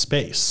time and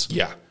space.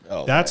 Yeah.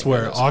 Oh, that's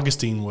where goodness.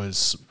 Augustine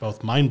was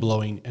both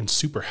mind-blowing and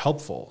super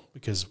helpful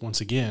because, once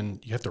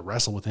again, you have to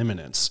wrestle with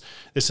immanence.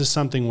 This is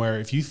something where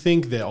if you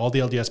think that all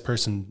the LDS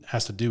person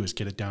has to do is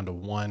get it down to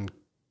one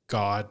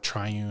God,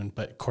 triune,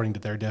 but according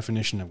to their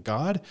definition of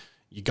God,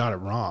 you got it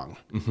wrong.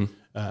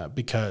 Mm-hmm.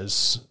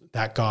 Because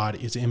that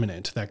God is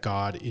immanent. That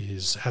God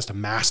has to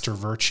master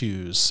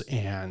virtues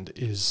and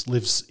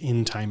lives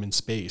in time and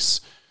space.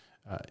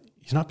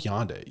 He's not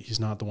beyond it. He's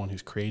not the one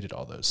who's created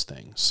all those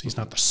things. He's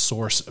not the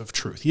source of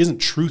truth. He isn't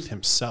truth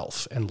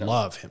himself and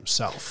love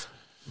himself.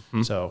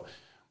 Mm-hmm. So,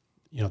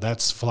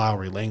 that's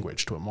flowery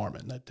language to a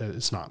Mormon. That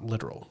it's not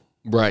literal.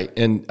 Right.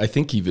 And I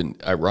think even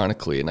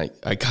ironically, and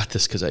I got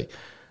this because I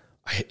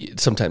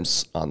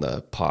sometimes on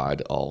the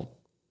pod, I'll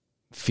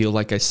feel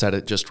like I said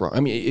it just wrong. I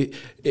mean,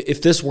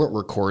 if this weren't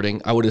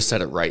recording, I would have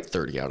said it right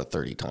 30 out of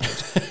 30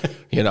 times,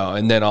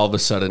 and then all of a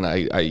sudden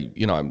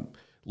I'm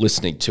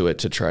listening to it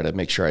to try to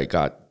make sure I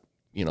got,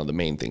 the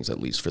main things, at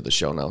least for the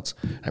show notes.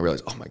 I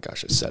realized, oh my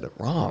gosh, I said it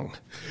wrong.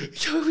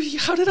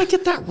 How did I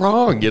get that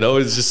wrong?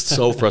 It's just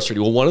so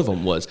frustrating. Well, one of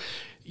them was,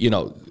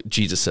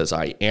 Jesus says,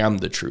 I am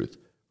the truth,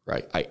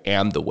 right? I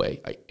am the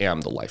way. I am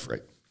the life,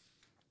 right?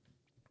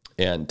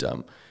 And,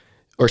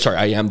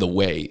 I am the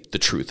way, the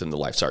truth, and the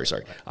life. Sorry.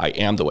 I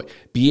am the way.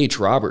 B.H.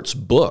 Roberts'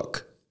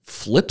 book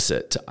flips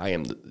it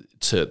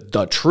to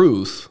the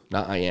truth,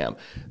 not I am.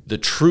 The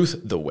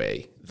truth, the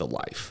way, the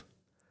life.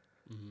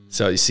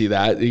 So you see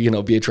that,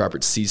 B.H.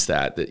 Roberts sees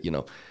that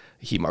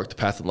he marked the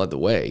path and led the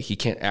way. He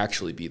can't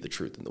actually be the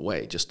truth and the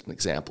way. Just an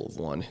example of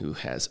one who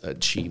has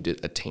achieved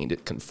it, attained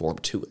it,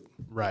 conformed to it.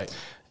 Right.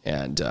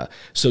 And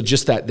so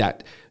just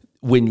that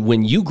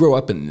when you grow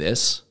up in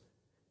this,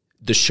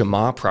 the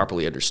Shema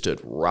properly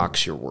understood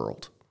rocks your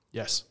world.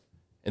 Yes.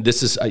 And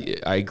this is,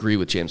 I agree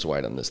with James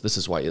White on this. This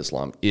is why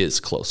Islam is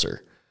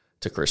closer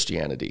to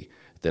Christianity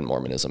than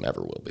Mormonism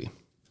ever will be.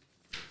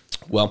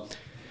 Well,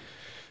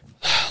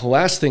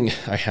 last thing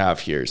I have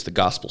here is the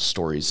Gospel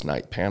Stories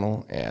Night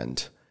panel,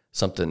 and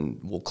something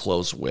we'll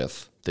close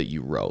with that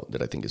you wrote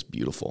that I think is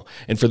beautiful.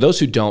 And for those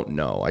who don't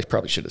know, I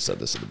probably should have said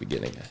this at the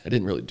beginning. I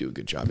didn't really do a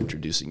good job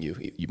introducing you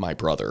my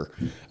brother.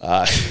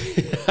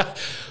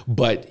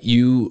 But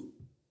you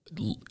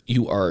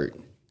are,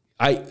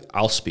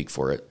 I'll speak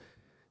for it.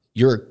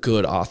 You're a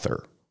good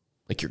author.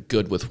 Like, you're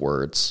good with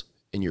words,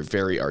 and you're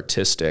very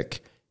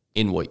artistic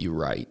in what you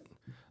write.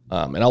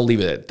 And I'll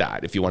leave it at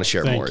that if you want to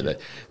share more of that.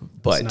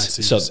 But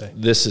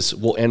nice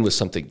we'll end with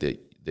something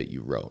that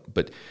you wrote.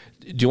 But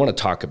do you want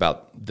to talk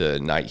about the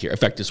night here? In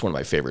fact, it's one of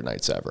my favorite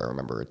nights ever. I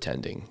remember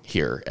attending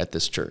here at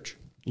this church.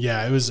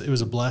 Yeah, it was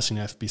a blessing.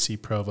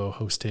 FBC Provo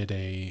hosted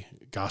a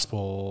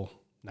gospel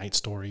night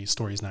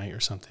stories night or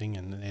something,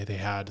 and they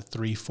had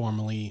 3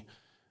 formerly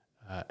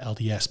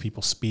LDS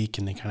people speak,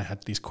 and they kind of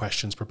had these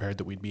questions prepared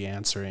that we'd be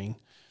answering.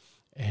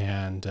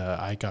 And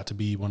I got to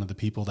be one of the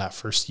people that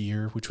first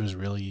year, which was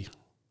really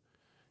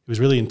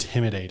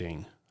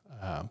intimidating,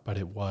 but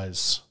it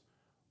was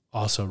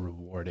also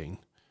rewarding.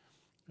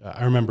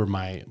 I remember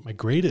my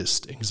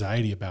greatest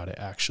anxiety about it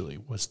actually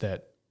was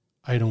that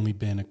I'd only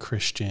been a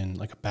Christian,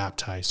 like a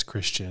baptized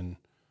Christian,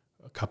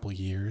 a couple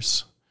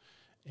years.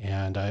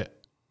 And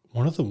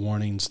one of the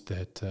warnings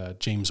that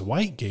James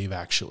White gave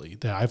actually,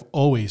 that I've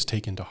always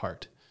taken to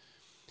heart,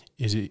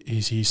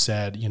 is he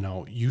said,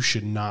 you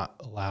should not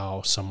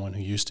allow someone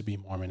who used to be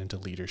Mormon into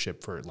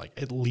leadership for like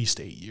at least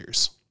 8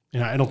 years.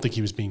 And I don't think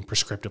he was being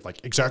prescriptive,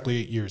 like exactly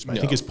 8 years. But I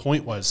think his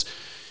point was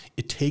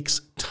it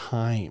takes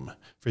time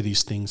for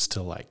these things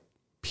to like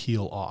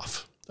peel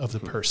off of the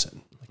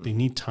person. Like they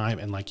need time,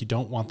 and like you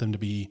don't want them to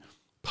be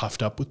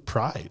puffed up with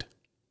pride.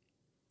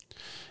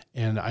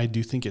 And I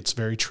do think it's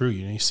very true.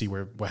 You see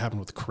what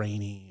happened with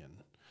Craney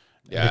and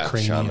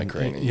Sean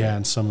McCraney.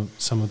 And some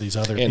of these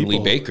other and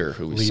people.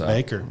 Lee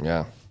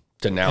Baker,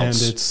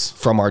 denounced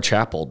from our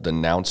chapel,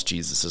 denounced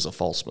Jesus as a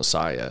false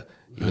Messiah,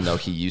 even though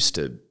he used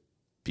to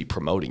be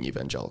promoting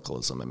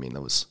evangelicalism. I mean,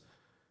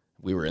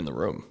 we were in the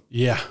room.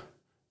 Yeah.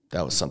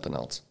 That was something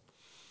else.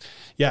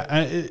 Yeah.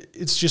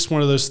 It's just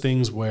one of those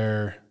things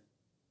where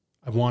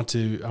I want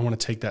to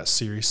take that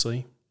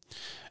seriously.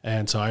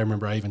 And so I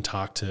remember I even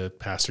talked to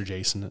Pastor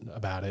Jason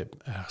about it.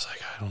 And I was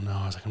like, I don't know.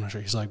 I was like, I'm not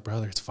sure. He's like,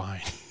 brother, it's fine.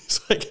 He's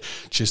like,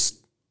 just,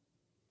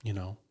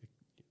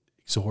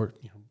 exhort,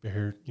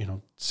 bear,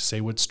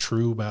 say what's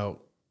true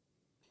about,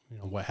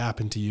 what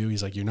happened to you.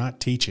 He's like, you're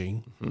not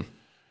teaching. Mm-hmm.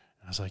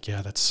 I was like,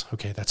 yeah, that's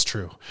okay. That's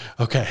true.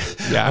 Okay.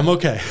 Yeah. I'm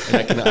okay.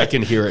 And I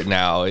can hear it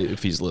now.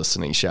 If he's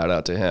listening, shout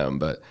out to him,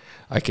 but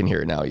I can hear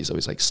it now. He's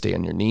always like, stay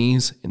on your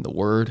knees in the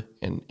word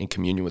and in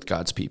communion with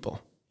God's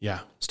people. Yeah.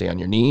 Stay on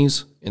your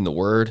knees in the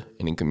word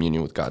and in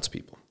communion with God's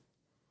people,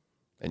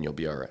 and you'll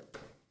be all right.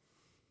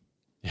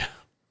 Yeah.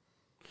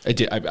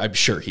 I'm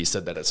sure he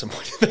said that at some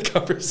point in the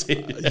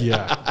conversation.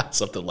 Yeah.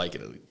 Something like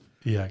it.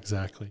 Yeah,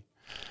 exactly.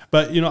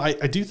 But,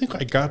 I do think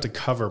I got to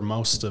cover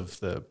most of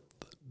the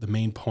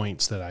main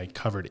points that I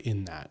covered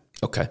in that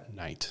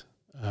night.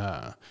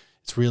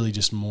 It's really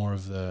just more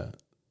of the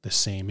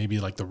same, maybe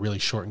like the really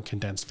short and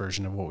condensed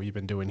version of what we've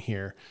been doing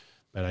here.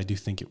 But I do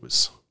think it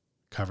was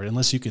covered,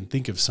 unless you can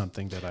think of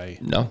something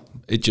that No,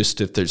 it just,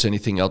 if there's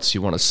anything else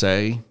you want to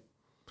say,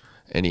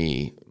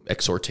 any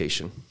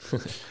exhortation,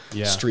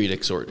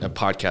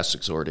 podcast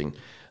exhorting.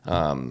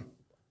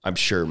 I'm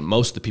sure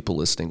most of the people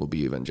listening will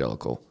be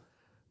evangelical,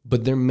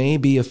 but there may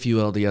be a few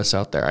LDS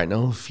out there. I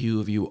know a few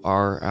of you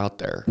are out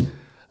there.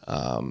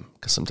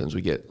 Because sometimes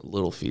we get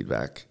little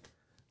feedback.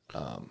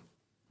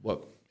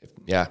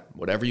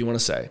 Whatever you want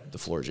to say, the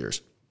floor is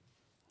yours.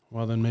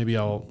 Well, then maybe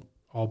I'll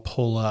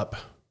pull up.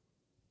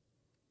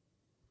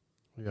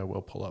 Yeah,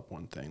 we'll pull up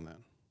one thing then.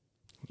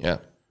 Yeah.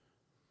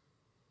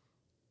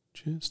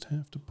 Just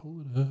have to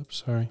pull it up.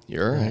 Sorry.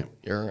 You're all right.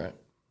 You're all right.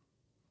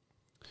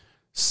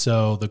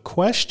 So the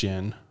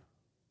question,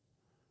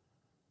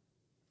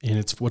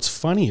 and what's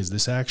funny is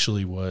this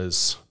actually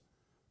was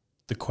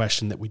the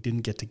question that we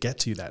didn't get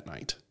to that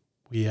night.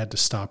 We had to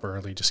stop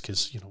early just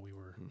because, we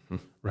were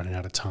running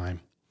out of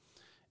time.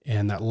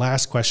 And that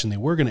last question they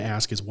were going to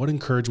ask is, what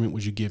encouragement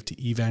would you give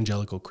to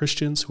evangelical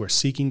Christians who are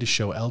seeking to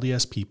show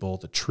LDS people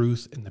the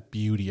truth and the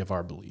beauty of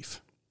our belief?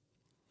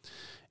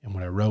 And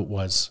what I wrote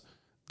was,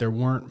 there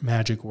weren't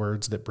magic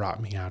words that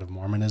brought me out of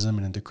Mormonism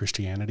and into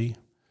Christianity.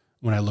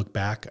 When I look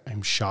back,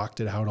 I'm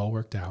shocked at how it all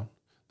worked out.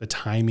 The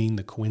timing,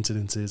 the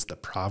coincidences, the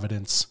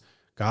providence.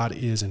 God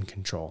is in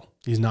control.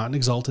 He's not an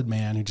exalted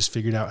man who just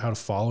figured out how to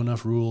follow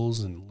enough rules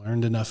and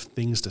learned enough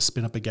things to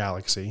spin up a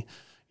galaxy.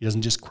 He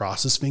doesn't just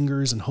cross his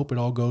fingers and hope it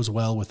all goes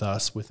well with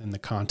us within the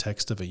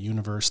context of a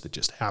universe that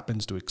just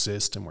happens to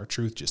exist and where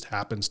truth just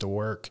happens to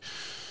work.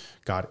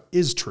 God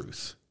is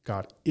truth.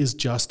 God is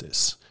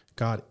justice.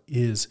 God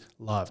is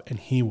love, and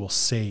he will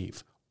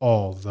save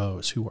all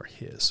those who are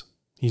his.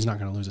 He's not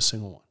going to lose a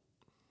single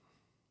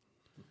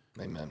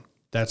one. Amen.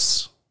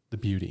 That's the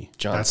beauty.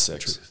 John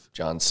 6.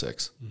 John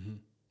 6. Mm-hmm.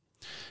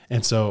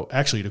 And so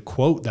actually, to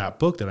quote that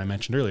book that I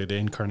mentioned earlier, The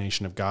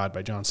Incarnation of God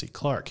by John C.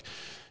 Clarke,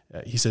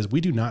 he says,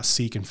 we do not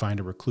seek and find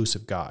a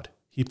reclusive God.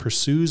 He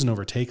pursues and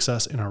overtakes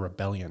us in our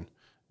rebellion.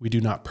 We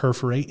do not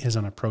perforate his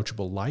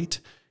unapproachable light.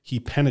 He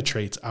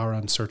penetrates our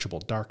unsearchable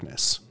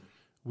darkness.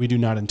 We do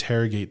not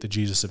interrogate the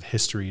Jesus of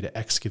history to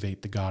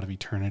excavate the God of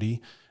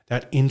eternity.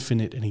 That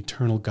infinite and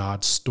eternal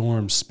God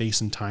storms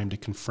space and time to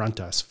confront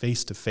us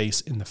face to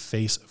face in the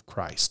face of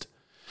Christ.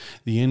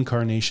 The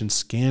incarnation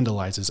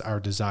scandalizes our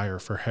desire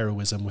for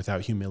heroism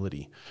without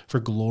humility,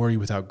 for glory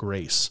without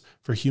grace,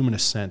 for human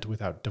ascent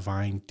without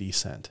divine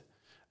descent.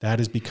 That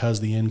is because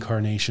the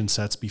incarnation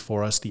sets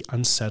before us the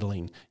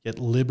unsettling yet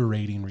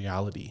liberating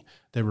reality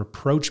that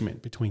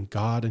rapprochement between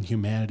God and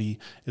humanity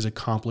is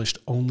accomplished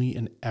only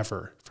and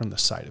ever from the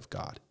sight of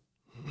God.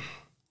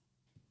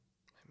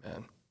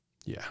 Amen.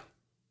 Yeah.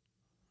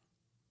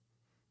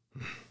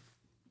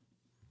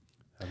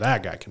 Now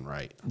that guy can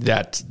write.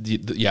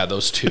 Yeah,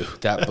 those two.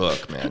 That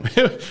book, man.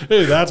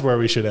 That's where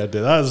we should end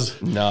it.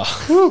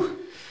 That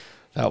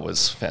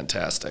was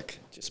fantastic.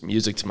 Just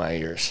music to my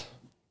ears.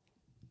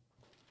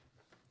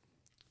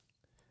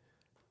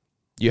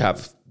 You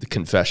have the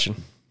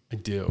confession. I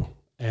do.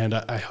 And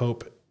I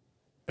hope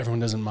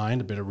everyone doesn't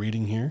mind a bit of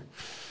reading here.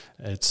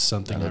 It's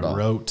something I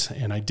wrote,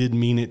 and I did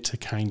mean it to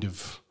kind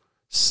of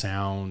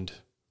sound,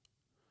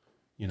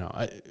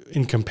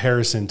 in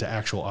comparison to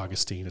actual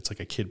Augustine, it's like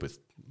a kid with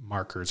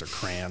markers or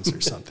crayons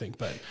or something.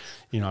 But,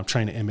 I'm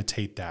trying to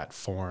imitate that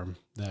form,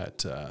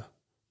 that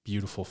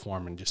beautiful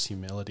form and just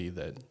humility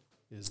that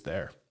is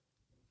there.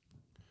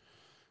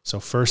 So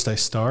first I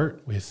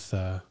start with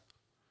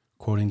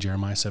quoting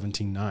Jeremiah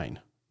 17:9.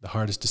 The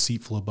heart is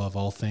deceitful above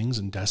all things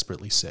and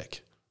desperately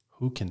sick.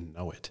 Who can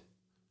know it?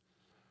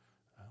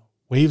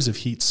 Waves of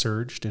heat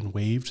surged and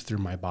waved through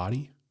my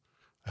body.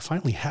 I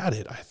finally had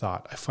it, I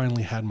thought. I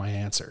finally had my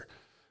answer.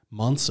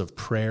 Months of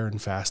prayer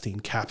and fasting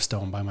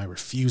capstone by my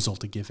refusal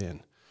to give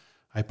in.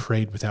 I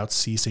prayed without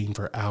ceasing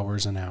for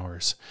hours and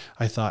hours.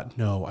 I thought,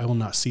 no, I will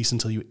not cease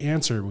until you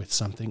answer with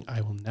something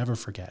I will never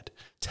forget.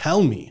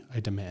 Tell me, I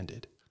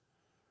demanded.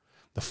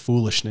 The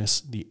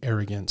foolishness, the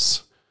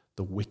arrogance,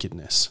 the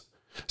wickedness.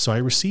 So I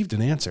received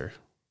an answer.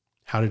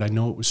 How did I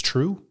know it was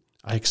true?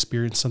 I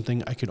experienced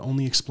something I could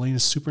only explain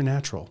as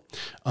supernatural.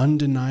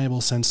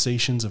 Undeniable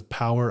sensations of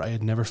power I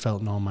had never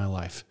felt in all my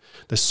life.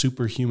 The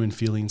superhuman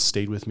feelings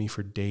stayed with me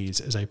for days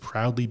as I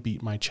proudly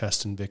beat my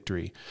chest in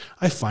victory.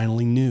 I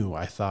finally knew,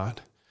 I thought.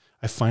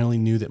 I finally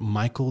knew that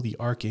Michael, the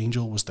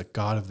archangel, was the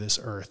God of this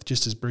earth,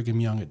 just as Brigham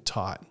Young had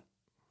taught.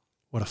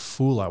 What a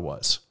fool I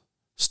was,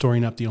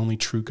 storing up the only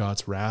true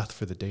God's wrath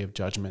for the day of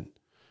judgment.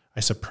 I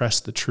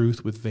suppressed the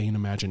truth with vain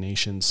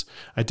imaginations.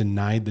 I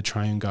denied the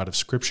triune God of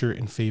Scripture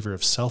in favor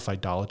of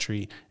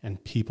self-idolatry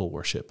and people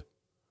worship.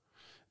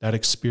 That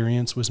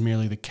experience was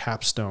merely the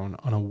capstone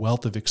on a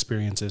wealth of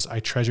experiences I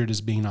treasured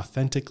as being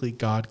authentically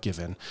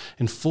God-given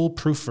and full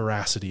proof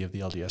veracity of the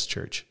LDS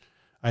Church.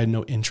 I had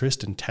no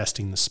interest in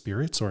testing the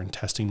spirits or in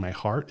testing my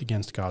heart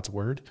against God's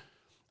word.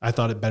 I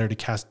thought it better to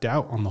cast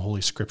doubt on the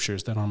Holy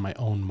Scriptures than on my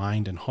own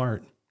mind and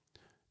heart.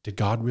 Did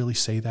God really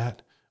say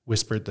that?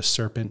 Whispered the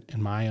serpent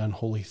in my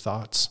unholy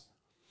thoughts.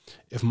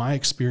 If my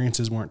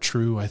experiences weren't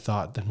true, I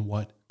thought, then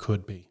what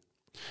could be?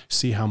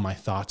 See how my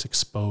thoughts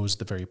exposed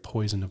the very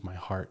poison of my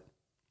heart.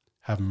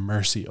 Have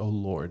mercy, O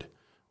Lord.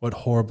 What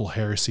horrible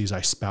heresies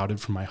I spouted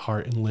from my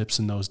heart and lips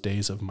in those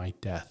days of my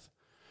death.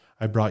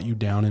 I brought you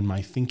down in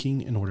my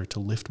thinking in order to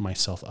lift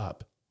myself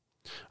up.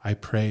 I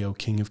pray, O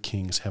King of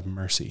Kings, have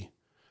mercy.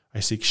 I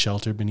seek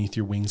shelter beneath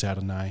your wings,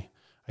 Adonai.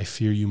 I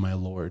fear you, my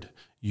Lord.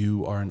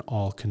 You are an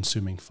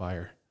all-consuming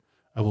fire.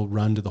 I will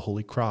run to the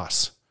holy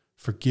cross.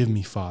 Forgive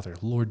me, Father.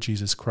 Lord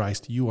Jesus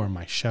Christ, you are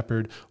my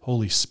shepherd.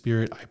 Holy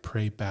Spirit, I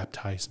pray,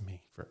 baptize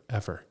me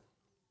forever.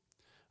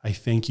 I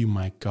thank you,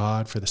 my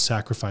God, for the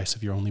sacrifice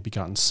of your only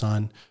begotten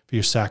Son, for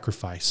your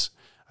sacrifice.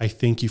 I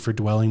thank you for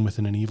dwelling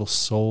within an evil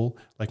soul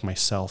like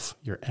myself,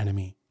 your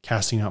enemy,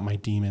 casting out my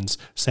demons,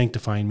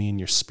 sanctifying me in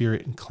your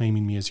spirit and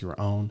claiming me as your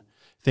own.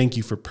 Thank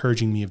you for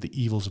purging me of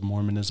the evils of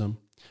Mormonism.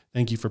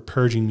 Thank you for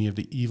purging me of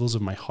the evils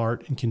of my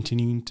heart and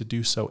continuing to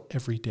do so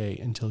every day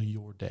until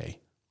your day.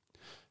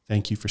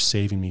 Thank you for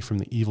saving me from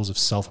the evils of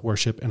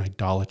self-worship and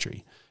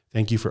idolatry.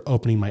 Thank you for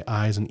opening my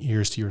eyes and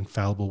ears to your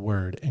infallible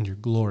word and your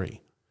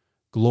glory.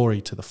 Glory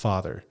to the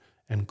Father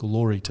and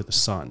glory to the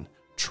Son,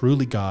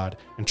 truly God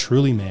and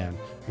truly man,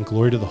 and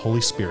glory to the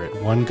Holy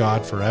Spirit, one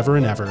God forever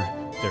and ever.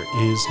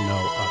 There is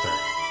no other.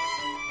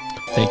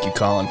 Thank you,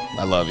 Colin.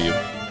 I love you.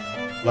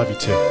 Love you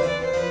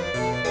too.